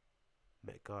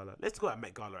 Met Gala. Let's go at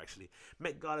Met Gala actually.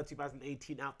 Met Gala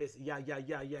 2018 outfits. Yeah.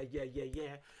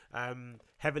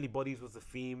 Heavenly Bodies was the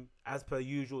theme. As per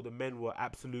usual, the men were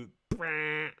absolute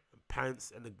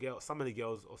pants, and some of the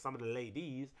girls or some of the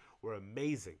ladies were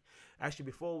amazing. Actually,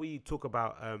 before we talk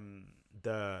about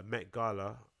the Met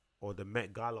Gala or the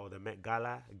Met Gala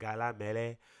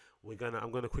Mele,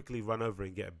 I'm gonna quickly run over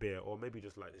and get a beer, or maybe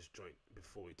just like this joint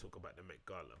before we talk about the Met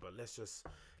Gala. But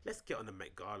let's get on the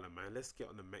Met Gala, man. Let's get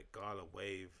on the Met Gala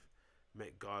wave.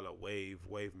 Met Gala wave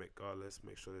Met Gala. Let's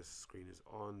make sure this screen is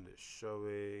on. It's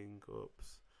showing.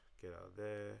 Oops, get out of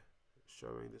there. It's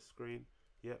showing the screen.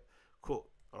 Yep, cool.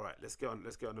 All right, let's get on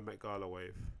the Met Gala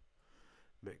wave.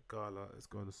 Met Gala. Let's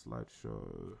go on the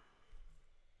slideshow.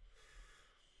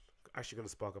 Actually gonna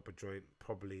spark up a joint.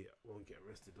 Probably won't get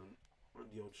arrested on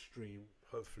the old stream.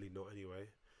 Hopefully not anyway.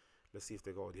 Let's see if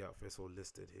they got all the outfits all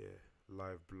listed here.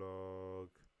 Live blog,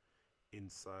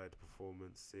 inside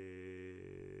performances.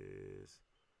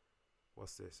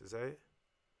 What's this? Is that it?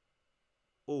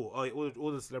 All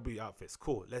the celebrity outfits.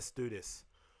 Cool. Let's do this.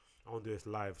 I want to do this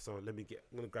live, so I'm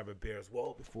gonna grab a beer as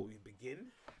well before we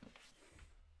begin.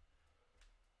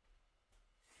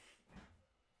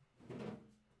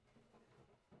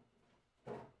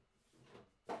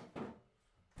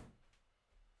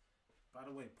 By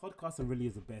the way, podcasting really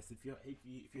is the best. If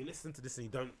you listen to this and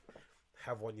you don't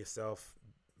have one yourself,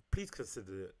 please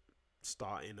consider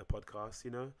starting a podcast. You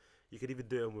know, you could even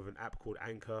do it with an app called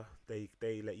Anchor. They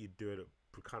let you do it,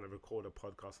 kind of record a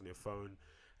podcast on your phone,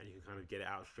 and you can kind of get it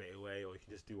out straight away, or you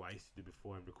can just do what I used to do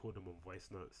before and record them on voice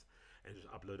notes and just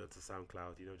upload it to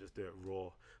SoundCloud. You know, just do it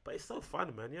raw. But it's so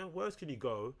fun, man. You know, where else can you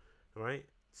go? All right,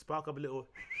 spark up a little,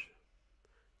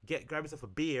 grab yourself a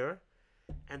beer,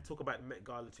 and talk about the Met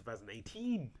Gala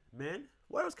 2018, man.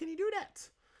 Where else can you do that?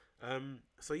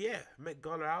 So yeah, Met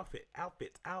Gala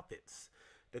outfits.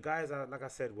 The guys are, like I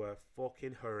said, were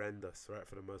fucking horrendous, right?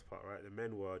 For the most part, right? The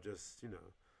men were just, you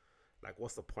know, like,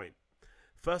 what's the point?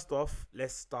 First off,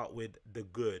 let's start with the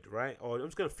good, right? Or I'm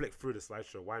just gonna flick through the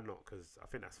slideshow. Why not? Because I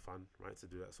think that's fun, right? To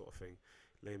do that sort of thing.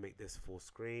 Let me make this full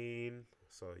screen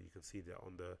so you can see that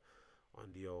on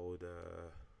the old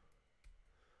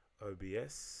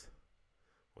OBS.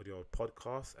 Or the old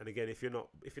podcast. And again, if you're not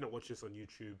watching this on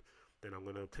YouTube, then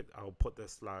I'll put the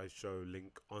slideshow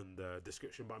link on the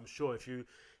description. But I'm sure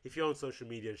if you're on social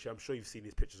media and shit, I'm sure you've seen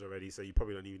these pictures already, so you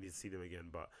probably don't even need to see them again.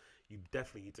 But you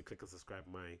definitely need to click and subscribe to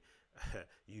my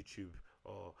YouTube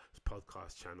or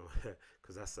podcast channel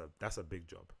because that's a big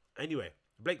job. Anyway,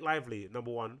 Blake Lively,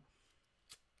 number one.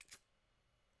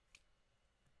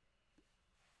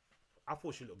 I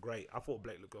thought she looked great. I thought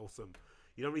Blake looked awesome.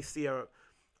 You don't really see her.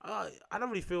 I don't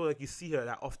really feel like you see her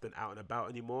that often out and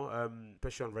about anymore,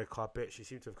 especially on red carpet. She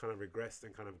seemed to have kind of regressed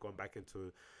and kind of gone back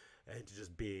into into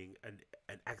just being an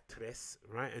actress,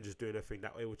 right, and just doing her thing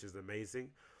that way, which is amazing.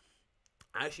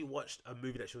 I actually watched a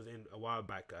movie that she was in a while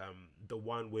back, the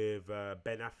one with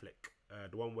Ben Affleck,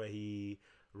 the one where he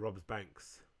robs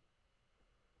banks.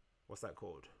 What's that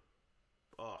called?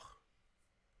 Oh,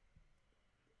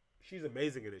 she's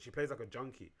amazing in it. She plays like a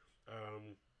junkie.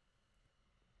 Um,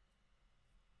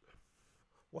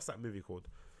 what's that movie called?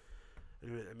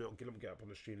 Anyway, let me get up on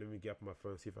the stream. Let me get up on my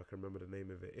phone, see if I can remember the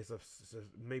name of it.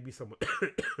 Maybe someone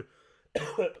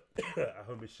at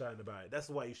home is shouting about it. That's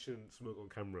why you shouldn't smoke on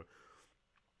camera,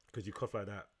 because you cough like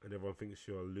that and everyone thinks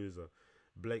you're a loser.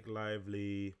 Blake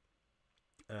Lively.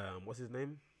 What's his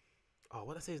name? Oh,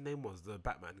 what did I say his name was? The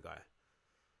Batman guy.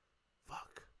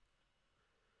 Fuck.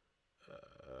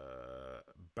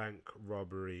 Bank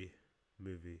robbery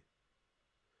movie.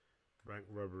 Bank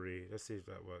robbery. Let's see if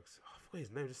that works. Oh, I forgot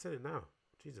his name. Just said it now.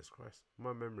 Jesus Christ.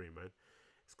 My memory, man.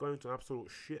 It's going to absolute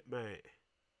shit, mate.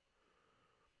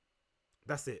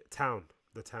 That's it. Town.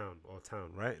 The Town, or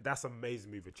Town, right? That's an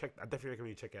amazing movie. I definitely recommend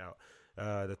you check it out.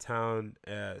 The Town,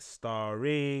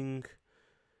 starring,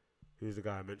 who's the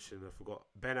guy I mentioned? I forgot.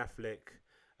 Ben Affleck,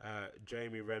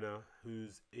 Jeremy Renner,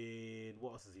 who's in,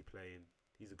 what else is he playing?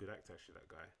 He's a good actor, actually, that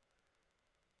guy.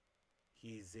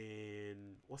 He's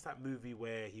in, what's that movie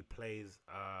where he plays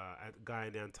a guy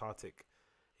in the Antarctic?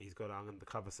 He's got an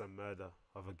undercover some murder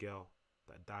of a girl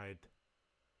that died.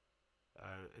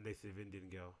 A Native Indian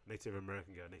girl, Native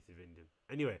American girl, Native Indian.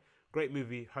 Anyway, great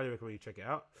movie. Highly recommend you check it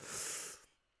out.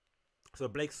 So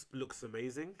Blake looks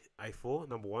amazing. I4,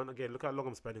 number one. Again, look how long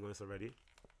I'm spending on this already.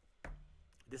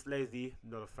 This lady,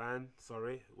 not a fan.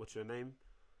 Sorry. What's your name?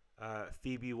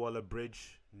 Phoebe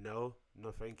Waller-Bridge. No,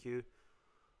 thank you.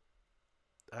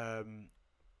 Adoa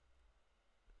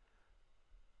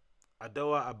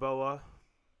Aboa.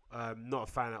 Not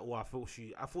a fan at all. I thought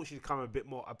she'd come a bit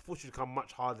more. I thought she'd come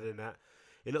much harder than that.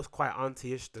 It looks quite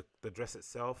auntie-ish, the dress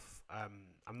itself.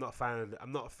 I'm not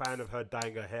a fan of her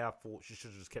dyeing her hair. I thought she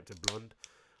should have just kept it blonde.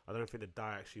 I don't think the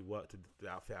dye actually worked with the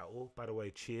outfit at all. By the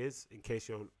way, cheers, in case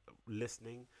you're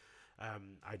listening.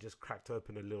 I just cracked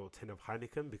open a little tin of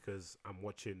Heineken because I'm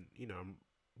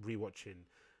rewatching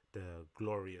the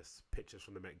glorious pictures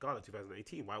from the Met Gala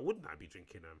 2018. Why wouldn't I be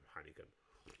drinking Heineken?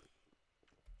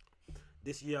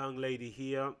 This young lady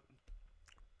here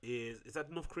is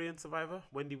that North Korean survivor?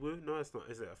 Wendy Wu? No, it's not,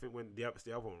 is it? I think it's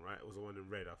the other one, right? It was the one in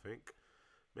red, I think.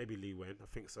 Maybe Lee Wen, I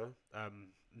think so.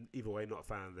 Either way, not a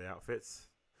fan of the outfits.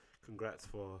 Congrats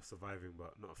for surviving,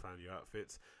 but not a fan of your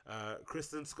outfits.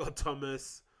 Kristen Scott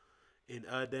Thomas in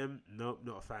Erdem. Nope,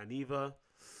 not a fan either.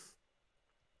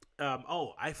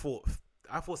 I thought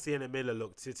Sienna Miller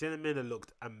looked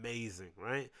amazing,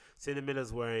 right? Sienna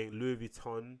Miller's wearing Louis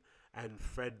Vuitton and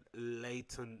Fred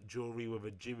Leighton jewelry with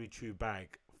a Jimmy Choo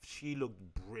bag. She looked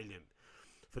brilliant.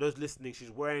 For those listening,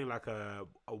 she's wearing like a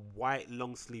white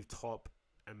long sleeve top,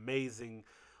 amazing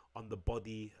on the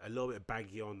body, a little bit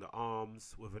baggy on the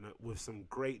arms, with some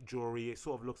great jewelry. It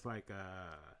sort of looks like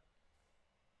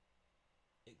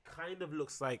it kind of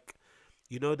looks like,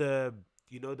 what do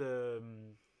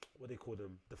they call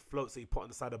them? The floats that you put on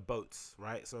the side of boats,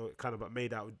 right? So it kind of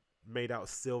made out of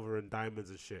silver and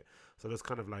diamonds and shit. So there's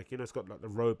kind of like, it's got like the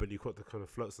rope and you put the kind of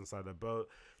floats inside the boat.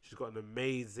 She's got an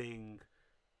amazing,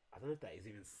 I don't know if that is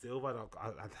even silver.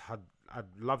 I'd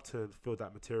love to feel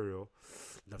that material.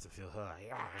 Love to feel her.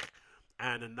 Yeah.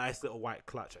 And a nice little white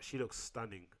clutch. She looks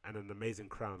stunning, and an amazing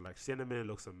crown. Like, Sienna Miller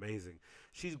looks amazing.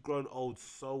 She's grown old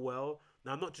so well.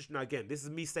 Now, I'm not just, now again, this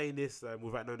is me saying this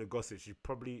without knowing the gossip. She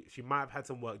might have had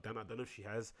some work done. I don't know if she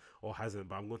has or hasn't,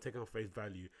 but I'm going to take it on face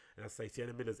value. And I say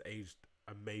Sienna Miller's aged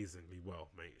amazingly well,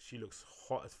 mate. She looks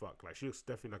hot as fuck. Like, she looks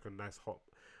definitely like a nice hot,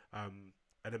 an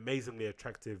amazingly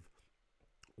attractive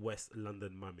West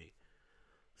London mummy.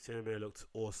 Sienna Miller looks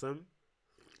awesome.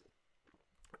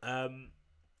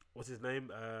 What's his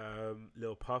name?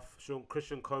 Lil Puff.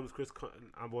 Christian Combs.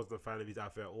 I wasn't a fan of his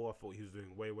outfit at all. I thought he was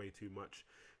doing way too much.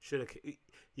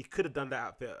 He could have done that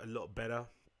outfit a lot better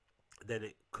than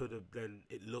it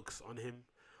looks on him,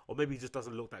 or maybe he just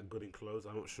doesn't look that good in clothes.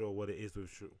 I'm not sure what it is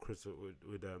with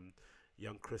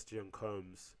young Christian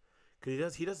Combs,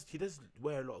 because he does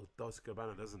wear a lot of Dolce &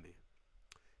 Gabbana, doesn't he?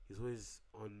 He's always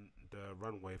on the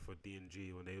runway for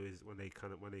D&G when they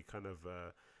kind of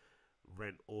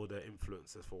rent all the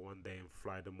influencers for one day and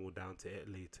fly them all down to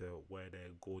Italy to wear their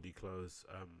gaudy clothes.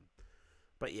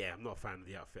 But yeah, I'm not a fan of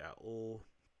the outfit at all.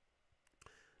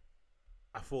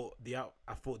 I thought these are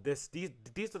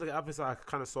the outfits that I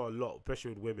kind of saw a lot,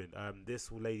 especially with women. This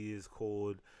lady is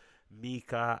called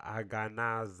Mika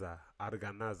Arganaza.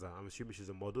 I'm assuming she's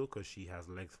a model because she has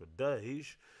legs for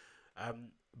days.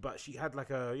 but she had like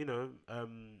a,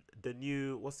 the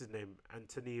new, what's his name,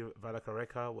 Anthony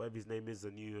Valacareca, whatever his name is,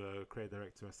 the new creative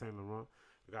director at Saint Laurent,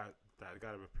 the guy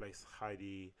that replaced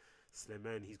Heidi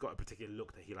Slimane. He's got a particular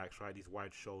look that he likes, right? These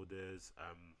wide shoulders,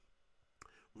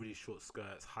 really short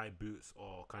skirts, high boots,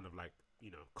 or kind of like,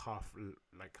 calf,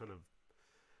 like kind of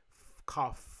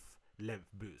calf length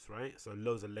boots, right? So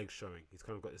loads of legs showing. He's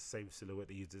kind of got the same silhouette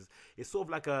he uses. It's sort of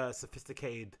like a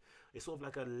sophisticated, it's sort of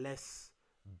like a less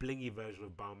blingy version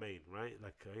of Balmain, right?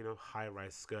 Like, high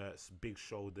rise skirts, big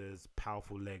shoulders,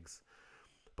 powerful legs.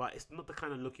 But it's not the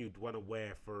kind of look you'd want to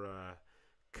wear for a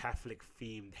Catholic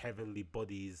themed Heavenly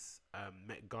Bodies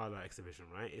Met Gala exhibition,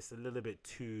 right? It's a little bit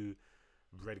too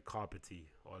red carpety,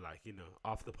 or like,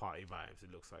 after party vibes,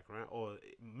 it looks like, right? Or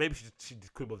maybe she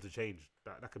could be able to change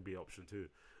that. That could be an option too.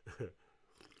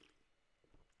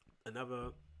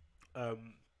 Another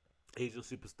Asian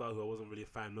superstar who I wasn't really a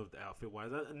fan of the outfit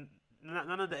wise, and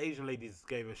none of the Asian ladies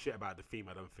gave a shit about the theme.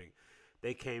 I don't think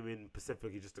they came in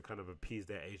specifically just to kind of appease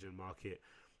their Asian market,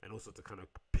 and also to kind of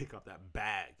pick up that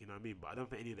bag, you know what I mean? But I don't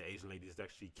think any of the Asian ladies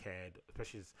actually cared,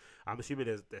 especially I'm assuming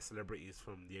they're celebrities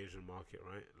from the Asian market,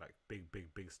 right? Like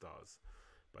big stars.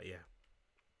 But yeah,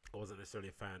 I wasn't necessarily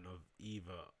a fan of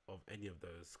either of any of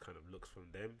those kind of looks from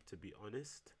them, to be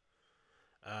honest.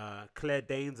 Claire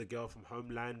Danes, a girl from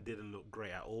Homeland, didn't look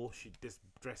great at all. This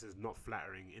dress is not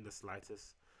flattering in the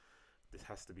slightest. This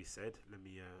has to be said. Let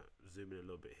me zoom in a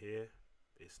little bit here.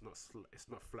 It's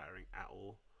not flattering at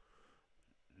all.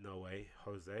 No way,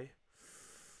 Jose.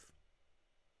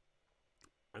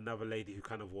 Another lady who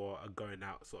kind of wore a going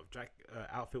out sort of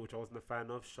outfit, which I wasn't a fan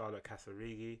of, Charlotte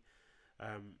Casarighi.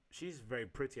 She's very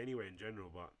pretty anyway in general,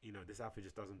 but this outfit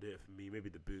just doesn't do it for me. Maybe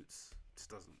the boots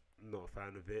just doesn't. Not a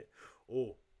fan of it.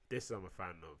 Oh, this I'm a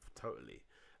fan of totally.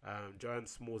 Joanne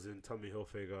Smallston, Tommy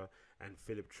Hilfiger, and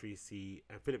Philip Tracy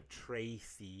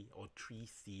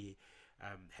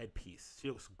headpiece. She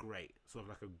looks great, sort of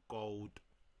like a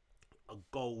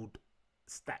gold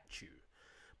statue.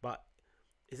 But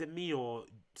is it me, or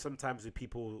sometimes with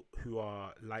people who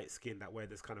are light skinned that wear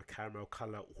this kind of caramel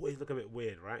color always look a bit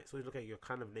weird, right? So you look like you're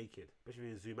kind of naked, especially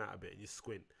when you zoom out a bit and you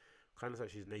squint. Kind of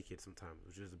like she's naked sometimes,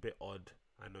 which is a bit odd,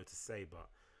 I know to say, but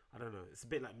I don't know. It's a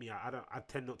bit like me. I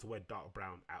tend not to wear dark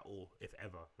brown at all, if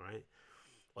ever, right?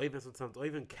 Or even sometimes, or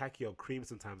even khaki or cream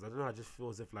sometimes. I don't know. I just feel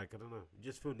as if, like, I don't know. You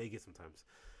just feel naked sometimes.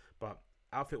 But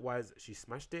outfit wise, she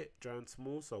smashed it. Joanne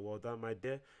Small, so well done, my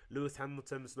dear. Lewis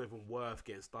Hamilton, it's not even worth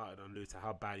getting started on Lewis,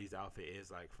 how bad his outfit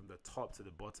is. Like, from the top to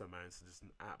the bottom, man. It's just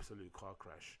an absolute car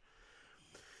crash.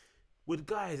 With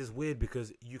guys, it's weird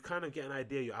because you kind of get an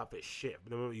idea your outfit's shit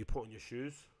the moment you put on your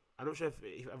shoes. I'm not sure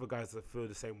if other guys feel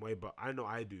the same way, but I know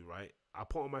I do, right? I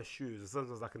put on my shoes, and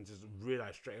sometimes I can just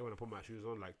realize straight away when I put my shoes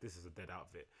on, like, this is a dead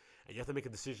outfit. And you have to make a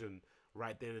decision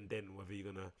right then and then whether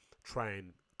you're going to try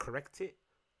and correct it,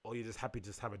 or you're just happy to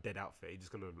just have a dead outfit. You're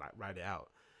just going to, like, ride it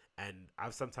out. And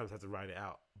I've sometimes had to ride it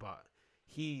out, but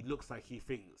he looks like he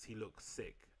thinks he looks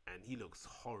sick, and he looks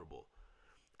horrible.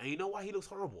 And you know why he looks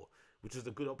horrible? Which is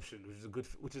a good option,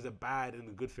 which is a bad and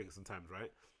a good thing sometimes,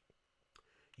 right?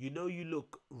 You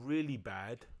look really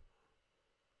bad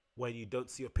when you don't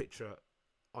see a picture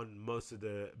on most of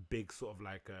the big sort of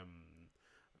like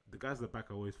the guys in the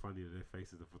back are always funny in their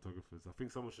faces, the photographers. I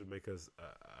think someone should make us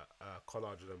a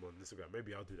collage of them on Instagram.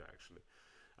 Maybe I'll do that actually.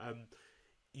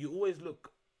 You always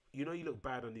look, you look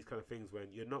bad on these kind of things when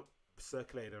you're not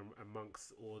circulated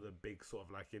amongst all the big sort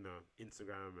of like,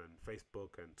 Instagram and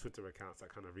Facebook and Twitter accounts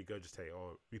that kind of regurgitate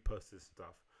or repost this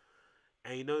stuff.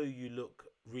 And you look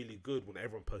really good when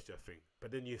everyone posts your thing.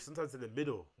 But then you're sometimes in the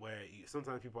middle where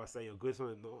sometimes people are saying you're good,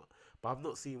 sometimes not. But I've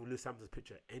not seen Lewis Hamilton's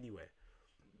picture anywhere.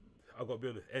 I've got to be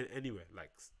honest, anywhere.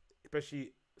 Like,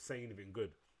 especially saying anything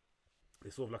good. They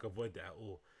sort of like avoid that at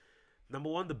all. Number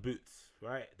one, the boots,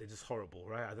 right? They're just horrible,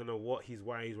 right? I don't know why he's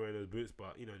wearing those boots,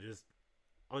 but, just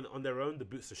on their own, the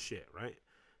boots are shit, right?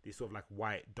 These sort of like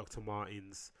white Dr.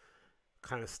 Martens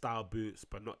kind of style boots,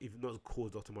 but not as cool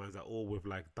as Dr. Martens at all, with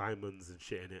like diamonds and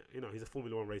shit in it. He's a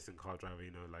Formula One racing car driver.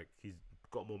 Like, he's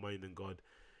got more money than God.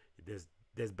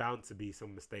 There's bound to be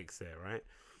some mistakes there, right?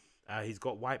 He's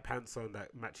got white pants on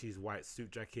that match his white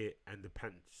suit jacket, and the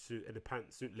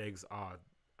pantsuit legs are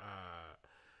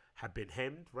have been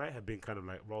hemmed, right? Have been kind of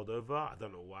like rolled over. I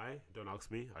don't know why. Don't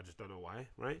ask me. I just don't know why,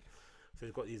 right? So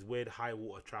he's got these weird high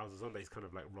water trousers on that he's kind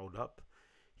of like rolled up.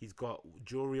 He's got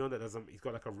jewelry on that doesn't. He's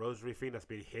got like a rosary thing that's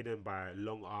been hidden by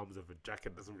long arms of a jacket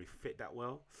that doesn't really fit that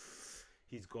well.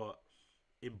 He's got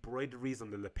embroideries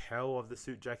on the lapel of the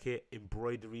suit jacket.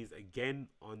 Embroideries again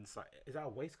on side. Is that a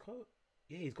waistcoat?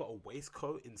 Yeah, he's got a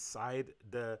waistcoat inside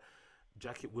the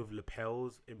jacket with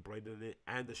lapels embroidered in it,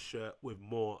 and a shirt with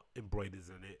more embroideries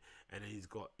in it, and then he's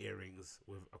got earrings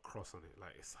with a cross on it.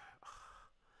 Like, it's like,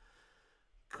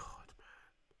 God,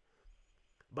 man.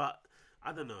 But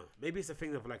I don't know. Maybe it's a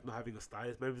thing of like not having a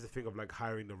stylist. Maybe it's a thing of like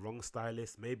hiring the wrong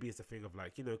stylist. Maybe it's a thing of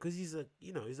like, because he's a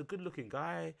good looking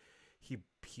guy. He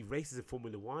races in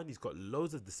Formula One. He's got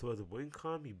loads of disposable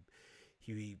income.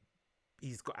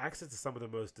 He's got access to some of the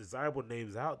most desirable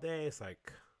names out there. It's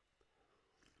like,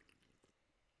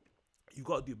 you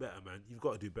got to do better, man. You've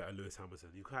got to do better, Lewis Hamilton.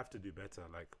 You have to do better.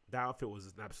 Like, that outfit was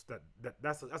an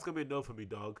that's gonna be a no for me,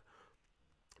 dog.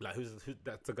 Like, who's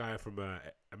that's the guy from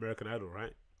American Idol,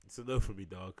 right? It's a no for me,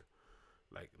 dog.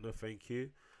 Like, no, thank you.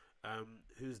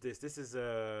 Who's this? This is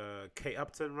Kate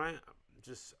Upton, right?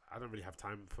 I don't really have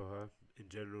time for her in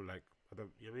general. Like, I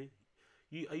don't. You know what I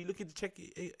mean? Are you looking to check?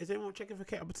 Is anyone checking for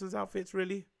Kate Upton's outfits?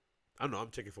 Really? I don't know. I'm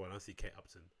checking for it. I see Kate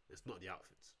Upton. It's not the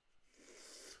outfits.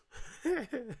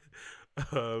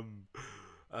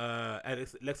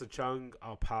 Alexa Chung,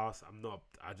 I'll pass.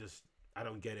 I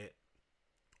don't get it.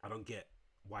 I don't get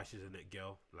why she's a net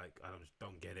girl. Like, I just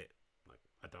don't get it. Like,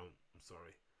 I don't. I'm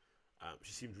sorry.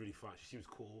 She seems really fun. She seems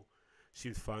cool. She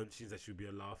seems fun. She seems like she would be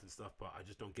a laugh and stuff. But I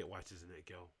just don't get why she's a net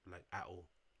girl. Like, at all.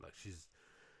 Like, she's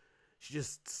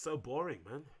just so boring,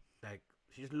 man. Like,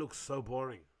 she just looks so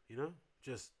boring.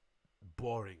 Just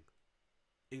boring,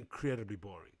 incredibly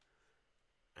boring,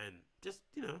 and just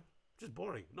just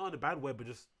boring. Not in a bad way, but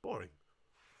just boring.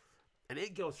 And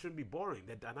it girls shouldn't be boring.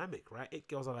 They're dynamic, right? It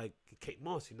girls are like Kate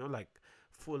Moss, like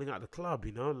falling out of the club,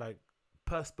 like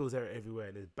purse spills everywhere.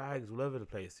 And there's bags all over the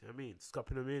place. You know what I mean?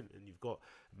 Scupping them in, and you've got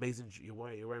amazing. You're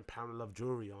wearing Pound of Love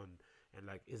jewelry on, and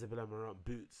like Isabella Marant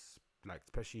boots, like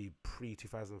especially pre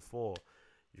 2004.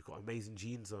 You've got amazing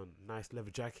jeans on, nice leather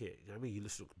jacket. You know what I mean? You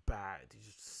just look bad. You're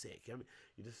just sick. You know what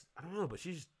I mean? I don't know, but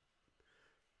she's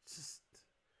just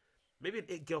maybe an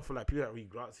it girl for like people that read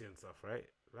Grazia and stuff, right?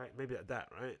 Right? Maybe like that,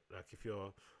 right? Like if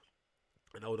you're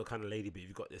an older kind of lady, but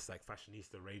you've got this like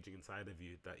fashionista raging inside of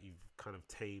you that you've kind of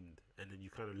tamed, and then you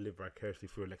kind of live vicariously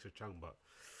through Alexa Chung. But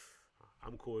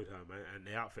I'm cool with her, man. And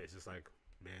the outfit is just like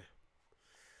meh.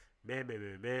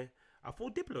 I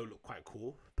thought Diplo looked quite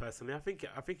cool, personally. I think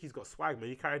he's got swag, man.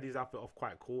 He carried his outfit off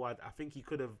quite cool. I think he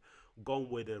could have gone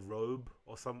with a robe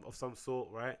or some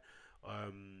sort, right?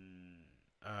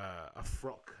 A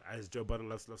frock, as Joe Budden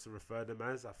loves to refer to them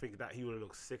as. I think that he would have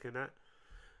looked sick in that.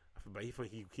 But he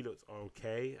looked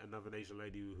okay. Another Asian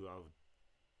lady who I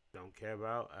don't care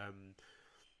about.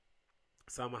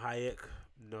 Salma Hayek,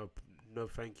 no,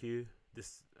 thank you.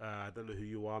 I don't know who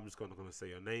you are. I'm just gonna say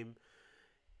your name.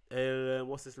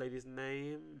 What's this lady's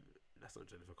name? That's not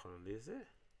Jennifer Connelly, is it?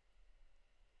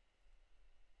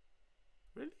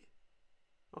 Really?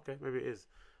 Okay, maybe it is.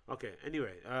 Okay,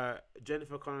 anyway,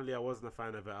 Jennifer Connelly, I wasn't a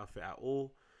fan of her outfit at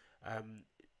all.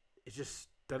 It just,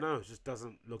 don't know, it just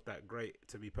doesn't look that great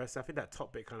to me personally. I think that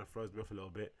top bit kind of throws me off a little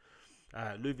bit.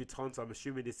 Louis Vuitton, so I'm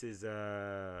assuming this is,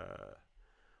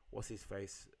 what's his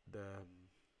face? The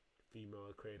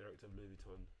female creative director of Louis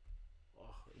Vuitton.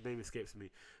 Oh, name escapes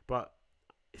me. But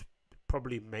it's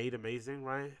probably made amazing,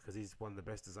 right? Because he's one of the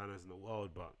best designers in the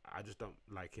world, but I just don't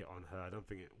like it on her. I don't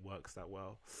think it works that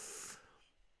well.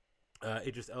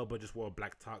 Idris Elba just wore a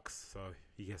black tux, so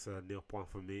he gets a nil point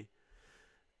from me.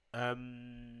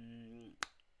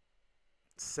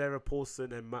 Sarah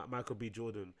Paulson and Michael B.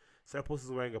 Jordan. Sarah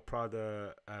Paulson's wearing a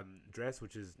Prada dress,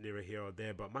 which is near here or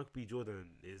there, but Michael B. Jordan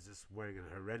is just wearing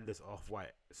a horrendous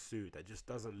off-white suit that just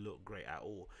doesn't look great at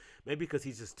all. Maybe because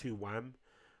he's just too wham,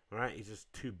 right? He's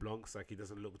just too blonks, like he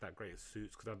doesn't look that great in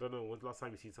suits. Because I don't know, when's the last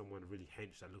time you've seen someone really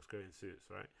hench that looks great in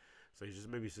suits, right? So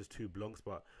maybe it's just too blonks,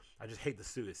 but I just hate the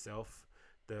suit itself.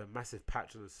 The massive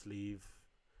patch on the sleeve,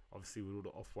 obviously with all the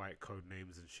off-white code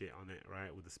names and shit on it,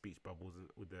 right? With the speech bubbles and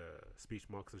with the speech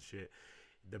marks and shit.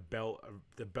 The belt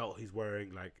he's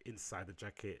wearing like inside the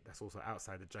jacket, that's also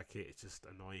outside the jacket. It's just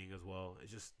annoying as well.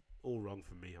 It's just all wrong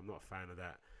for me. I'm not a fan of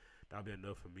that. That'll be a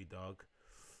no for me, dog.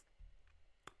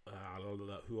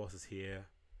 Who else is here?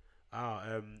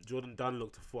 Jordan Dunn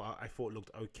I thought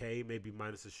looked okay, maybe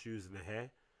minus the shoes and the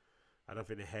hair. I don't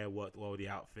think the hair worked well with the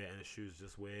outfit, and the shoes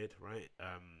just weird, right?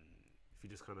 If you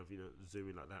just kind of zoom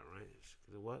in like that, right?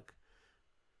 Does it work?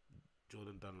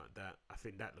 Jordan Dunn like that. I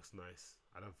think that looks nice.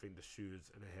 I don't think the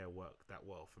shoes and the hair work that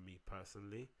well for me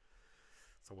personally,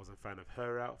 so I wasn't a fan of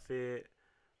her outfit.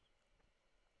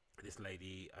 This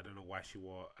lady, I don't know why she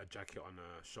wore a jacket on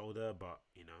her shoulder, but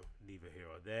neither here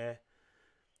or there.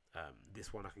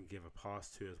 This one I can give a pass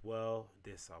to as well.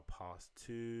 This I'll pass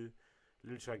to.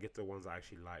 Let me try to get the ones I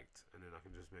actually liked, and then I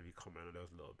can just maybe comment on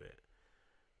those a little bit,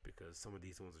 because some of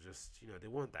these ones are just, they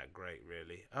weren't that great,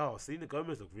 really. Oh, Selena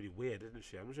Gomez looked really weird, didn't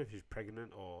she? I'm not sure if she's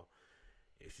pregnant or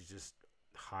if she's just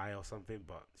high or something,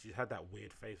 but she had that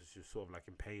weird face, she was sort of like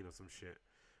in pain or some shit.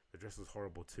 The dress was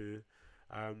horrible too.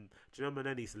 Janelle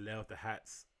Monáe needs to lay off the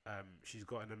hats. She's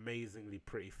got an amazingly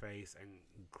pretty face and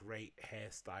great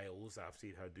hairstyles that I've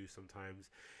seen her do sometimes,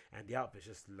 and the outfit's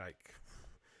just like,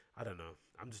 I don't know.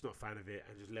 I'm just not a fan of it.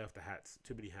 And just lay off the hats.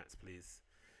 Too many hats, please.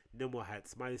 No more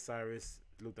hats. Miley Cyrus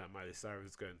looked like Miley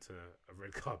Cyrus going to a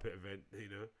red carpet event.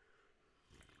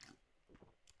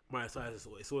 Miley Cyrus.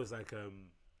 It's always like a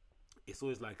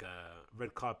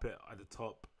red carpet at the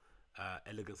top,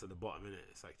 elegance at the bottom. Innit?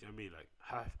 It's like, do you know what I mean?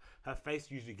 Like her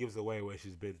face usually gives away where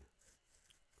she's been.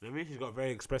 You know what I mean? She's got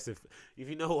very expressive. If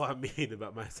you know what I mean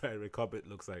about Miley Cyrus, red carpet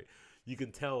looks like, you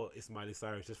can tell it's Miley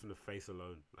Cyrus just from the face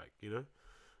alone. Like,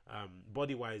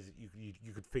 body wise,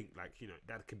 you could think like,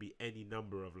 that could be any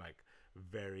number of like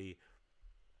very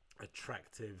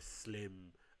attractive,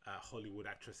 slim Hollywood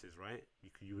actresses, right?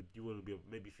 You wouldn't be able,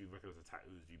 maybe if you recognize the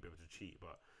tattoos, you'd be able to cheat,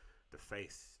 but the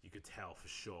face, you could tell for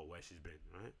sure where she's been,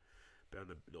 right? Been on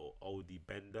a little oldie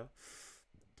bender.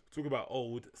 Talk about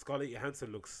old. Scarlett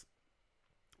Johansson looks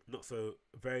not so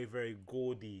very, very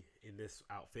gaudy in this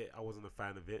outfit. I wasn't a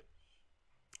fan of it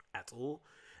at all.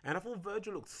 And I thought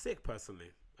Virgil looked sick,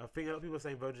 personally. I think a lot of people are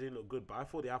saying Virgil didn't look good, but I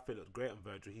thought the outfit looked great on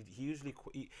Virgil. He usually,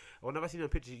 whenever I see him in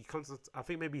pictures, he comes. I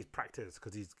think maybe he's practiced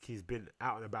because he's been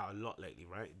out and about a lot lately,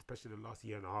 right? Especially in the last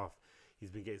year and a half,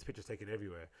 he's been getting his pictures taken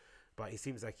everywhere. But he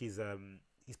seems like his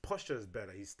posture is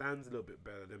better. He stands a little bit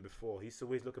better than before. He used to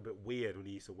always look a bit weird when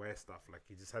he used to wear stuff. Like,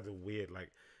 he just had a weird,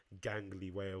 like,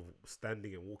 gangly way of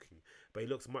standing and walking. But he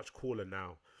looks much cooler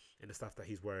now in the stuff that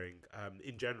he's wearing.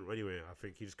 In general, anyway, I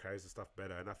think he just carries the stuff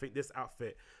better. And I think this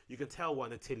outfit, you can tell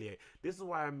what an atelier. This is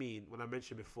why I mean, when I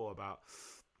mentioned before about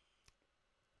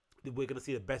we're going to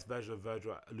see the best version of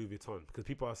Virgil at Louis Vuitton. Because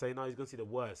people are saying, no, he's going to see the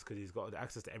worst because he's got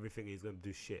access to everything and he's going to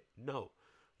do shit. No,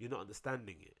 you're not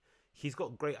understanding it. He's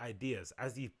got great ideas,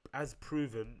 as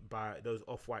proven by those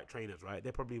off-white trainers, right?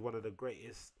 They're probably one of the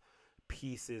greatest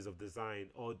pieces of design,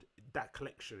 or that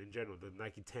collection in general, the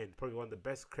Nike 10, probably one of the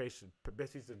best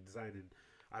pieces of design in,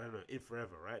 I don't know, in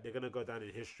forever, right? They're going to go down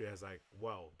in history as like,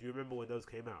 wow, do you remember when those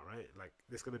came out, right? Like,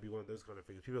 it's going to be one of those kind of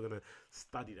things. People are going to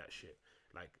study that shit.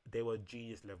 Like, they were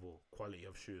genius level quality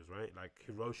of shoes, right? Like,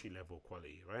 Hiroshi level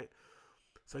quality, right?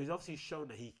 So he's obviously shown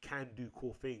that he can do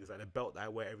cool things, like the belt that I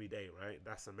wear every day, right?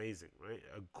 That's amazing, right?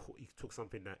 He took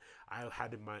something that I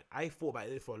had in mind. I thought about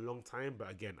it for a long time, but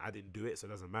again, I didn't do it, so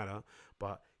it doesn't matter.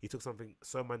 But he took something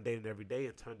so mundane and everyday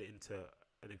and turned it into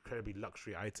an incredibly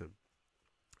luxury item.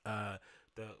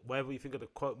 Whatever you think of the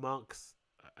quote marks,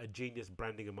 a genius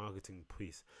branding and marketing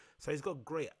piece. So he's got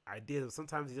great ideas.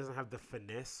 Sometimes he doesn't have the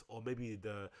finesse or maybe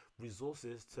the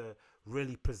resources to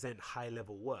really present high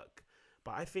level work.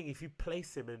 But I think if you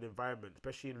place him in an environment,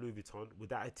 especially in Louis Vuitton,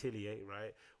 with that atelier,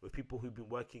 right, with people who've been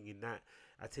working in that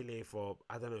atelier for,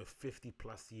 I don't know, 50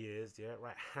 plus years, yeah,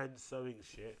 right, hand sewing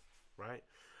shit, right,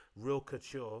 real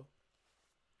couture,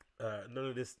 none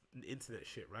of this internet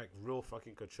shit, right, real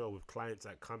fucking couture with clients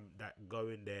that go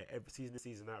in there every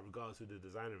season out, regardless who the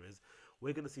designer is.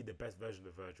 We're going to see the best version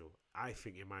of Virgil, I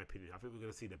think, in my opinion. I think we're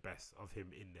going to see the best of him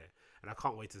in there. And I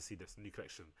can't wait to see this new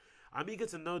collection. I'm eager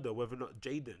to know, though, whether or not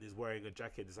Jaden is wearing a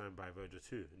jacket designed by Virgil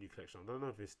too, a new collection. I don't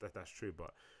know if that's true,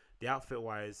 but the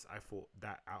outfit-wise, I thought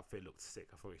that outfit looked sick.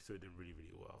 I thought he suited him really,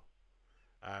 really well.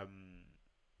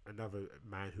 Another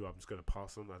man who I'm just going to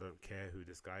pass on. I don't care who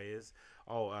this guy is.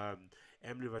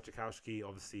 Emily Ratajkowski,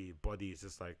 obviously, body is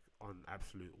just like on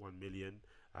absolute 1 million.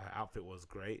 Outfit was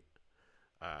great.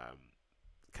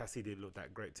 Cassie didn't look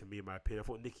that great to me, in my opinion. I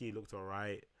thought Nikki looked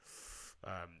alright.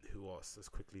 Who else? Let's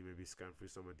quickly maybe scan through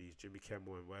some of these. Jimmy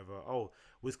Kimmel and whatever.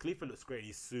 Wiz Khalifa looks great in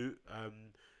his suit.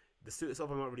 The suit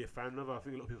itself, I'm not really a fan of. I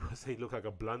think a lot of people are saying it looked like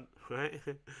a blunt, right?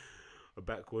 A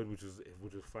backwood, which was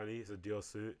funny. It's a Dior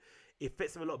suit. It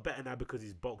fits him a lot better now because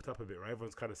he's bulked up a bit, right?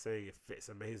 Everyone's kind of saying it fits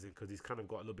amazing because he's kind of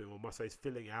got a little bit more muscle. He's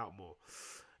filling it out more,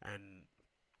 and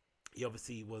he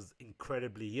obviously looks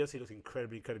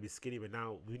incredibly skinny, but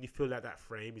now when you feel like that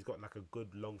frame, he's got like a good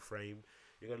long frame.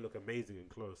 You're going to look amazing in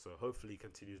clothes, so hopefully he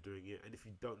continues doing it. And if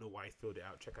you don't know why he filled it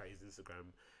out, check out his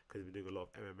Instagram because he's been doing a lot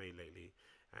of MMA lately.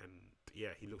 And yeah,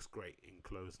 he looks great in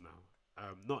clothes now.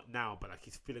 Not now, but like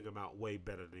he's filling them out way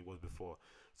better than he was before.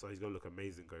 So he's going to look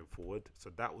amazing going forward. So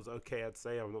that was okay, I'd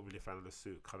say. I'm not really a fan of the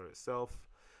suit color itself.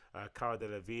 Cara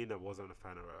Delevingne, I wasn't a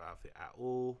fan of her outfit at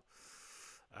all.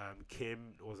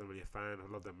 Kim, wasn't really a fan.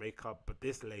 I love the makeup, but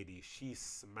this lady, she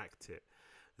smacked it.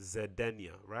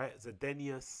 Zedenia, right?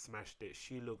 Zedenia smashed it.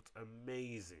 She looked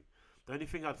amazing. The only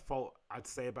thing I'd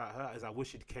say about her is I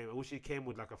wish she came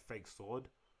with like a fake sword,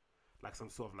 like some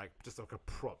sort of like just like a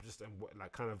prop, just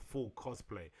like kind of full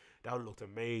cosplay. That would looked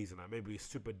amazing. Like maybe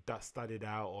super dust studded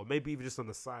out, or maybe even just on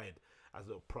the side as a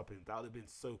little propping. That would have been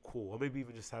so cool. Or maybe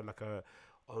even just had like a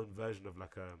own version of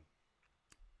like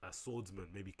a swordsman,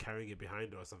 maybe carrying it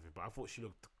behind her or something. But I thought she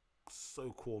looked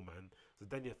so cool, man. So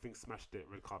Daniel, I think, smashed it.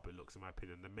 Red carpet looks, in my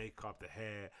opinion. The makeup, the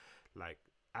hair, like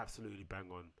absolutely bang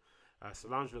on.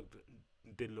 Solange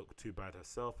didn't look too bad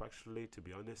herself, actually, to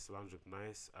be honest. Solange looked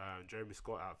nice. Jeremy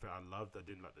Scott outfit I loved. I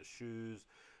didn't like the shoes.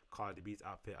 Cardi B's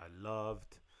outfit I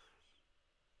loved.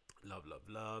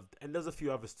 Loved. And there's a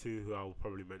few others too who I will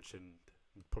probably mention.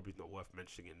 Probably not worth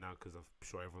mentioning it now because I'm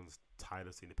sure everyone's tired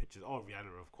of seeing the pictures. Oh,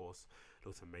 Rihanna, of course,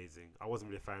 looked amazing. I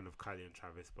wasn't really a fan of Kylie and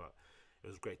Travis, but it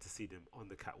was great to see them on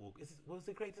the catwalk. Was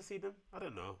it great to see them? I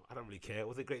don't know. I don't really care.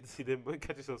 Was it great to see them? When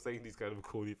catch yourself saying these kind of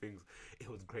corny things, it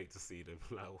was great to see them.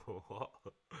 Like, what?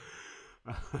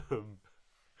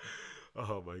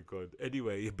 Oh my god.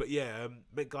 Anyway, but yeah,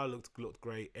 Met Gala looked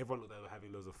great. Everyone looked like they were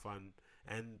having loads of fun,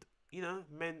 and you know,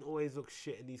 men always look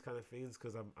shit in these kind of things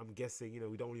because I'm guessing, you know,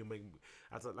 we don't really make,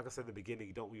 like I said in the beginning,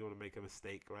 you don't really want to make a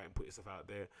mistake, right, and put yourself out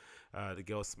there. The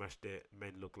girls smashed it.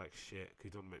 Men look like shit because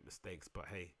you don't make mistakes. But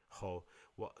hey,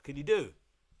 what can you do?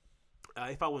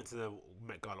 If I went to the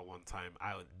Met Gala one time,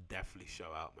 I would definitely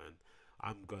show out, man.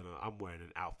 I'm wearing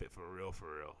an outfit for real,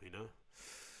 you know.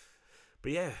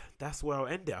 But yeah, that's where I'll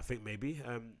end it. I think maybe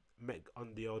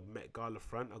on the old Met Gala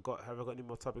front. Have I got any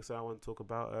more topics that I want to talk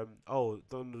about?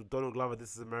 Donald Glover,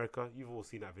 This Is America. You've all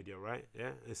seen that video, right?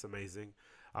 Yeah, it's amazing.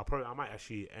 I might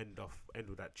actually end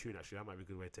with that tune. Actually, that might be a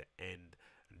good way to end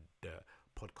the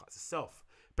podcast itself.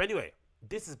 But anyway,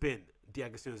 this has been the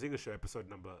Agostinho Zinga Show, episode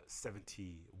number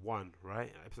 71,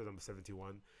 right? Episode number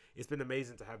 71. It's been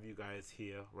amazing to have you guys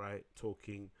here, right,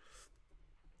 talking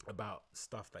about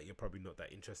stuff that you're probably not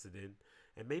that interested in,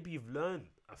 and maybe you've learned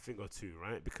a thing or two,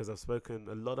 right? Because I've spoken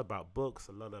a lot about books,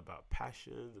 a lot about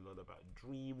passions, a lot about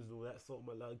dreams, and all that sort of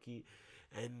malarkey.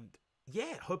 And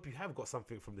yeah, hope you have got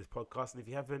something from this podcast. And if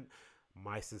you haven't,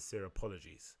 my sincere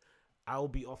apologies. I'll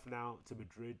be off now to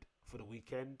Madrid for the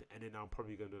weekend, and then I'm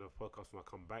probably going to do a podcast when I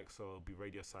come back, so it'll be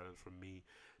radio silence from me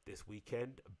this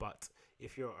weekend. But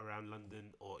if you're around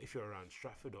London, or if you're around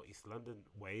Stratford or East London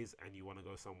ways, and you want to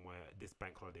go somewhere this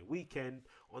bank holiday weekend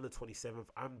on the 27th,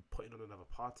 I'm putting on another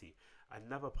party.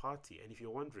 And if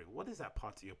you're wondering, what is that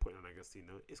party you're putting on,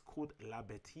 Agostinho? It's called La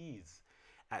Bêtise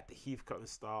at the Heathcote and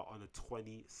Star on the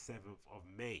 27th of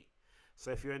May.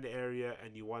 So if you're in the area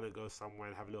and you want to go somewhere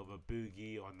and have a little bit of a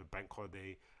boogie on the bank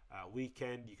holiday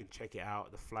weekend, you can check it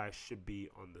out. The flyer should be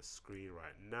on the screen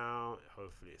right now.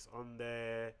 Hopefully it's on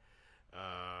there.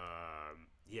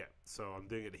 Yeah, so I'm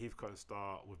doing it at the Heathcote and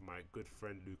Star with my good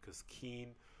friend Lucas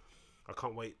Keane. I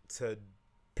can't wait to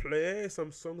play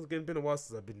some songs again. It's been a while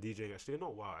since I've been DJing, actually.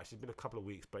 Not a while, actually. It's been a couple of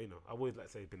weeks, but you know, I always like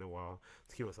to say it's been a while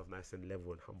to keep myself nice and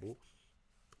level and humble.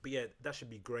 But yeah, that should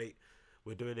be great.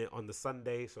 We're doing it on the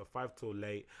Sunday, so 5 till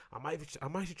late. I might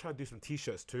actually try to do some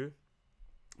t-shirts too.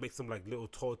 Make some like little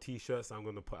tour t-shirts I'm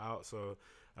going to put out, so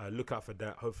look out for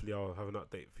that. Hopefully I'll have an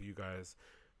update for you guys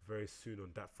very soon on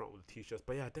that front with the t-shirts.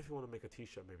 But yeah, I definitely want to make a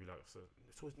t-shirt maybe, like, so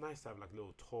it's always nice to have like a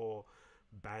little tour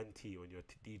band tee when you're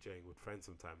DJing with friends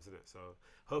sometimes, isn't it? So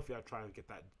hopefully I'll try and get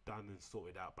that done and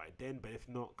sorted out by then. But if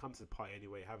not, come to the party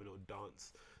anyway, have a little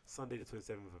dance Sunday the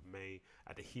 27th of May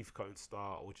at the Heathcote and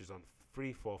Star, which is on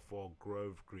 344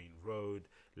 Grove Green Road,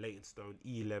 Leytonstone,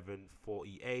 E11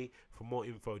 4EA. For more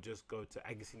info, just go to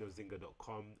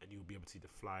agostinhozinga.com and you'll be able to see the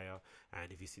flyer.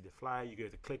 And if you see the flyer, you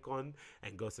get to click on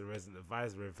and go to the Resident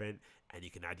Advisor event, and you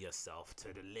can add yourself to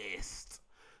the list.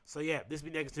 So yeah, this has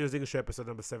been the Agostinho Zinga Show, episode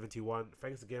number 71.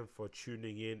 Thanks again for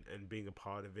tuning in and being a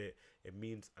part of it. It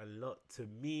means a lot to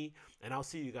me, and I'll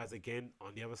see you guys again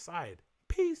on the other side.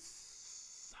 Peace.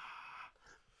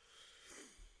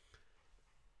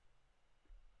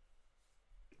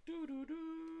 Do do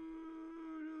do.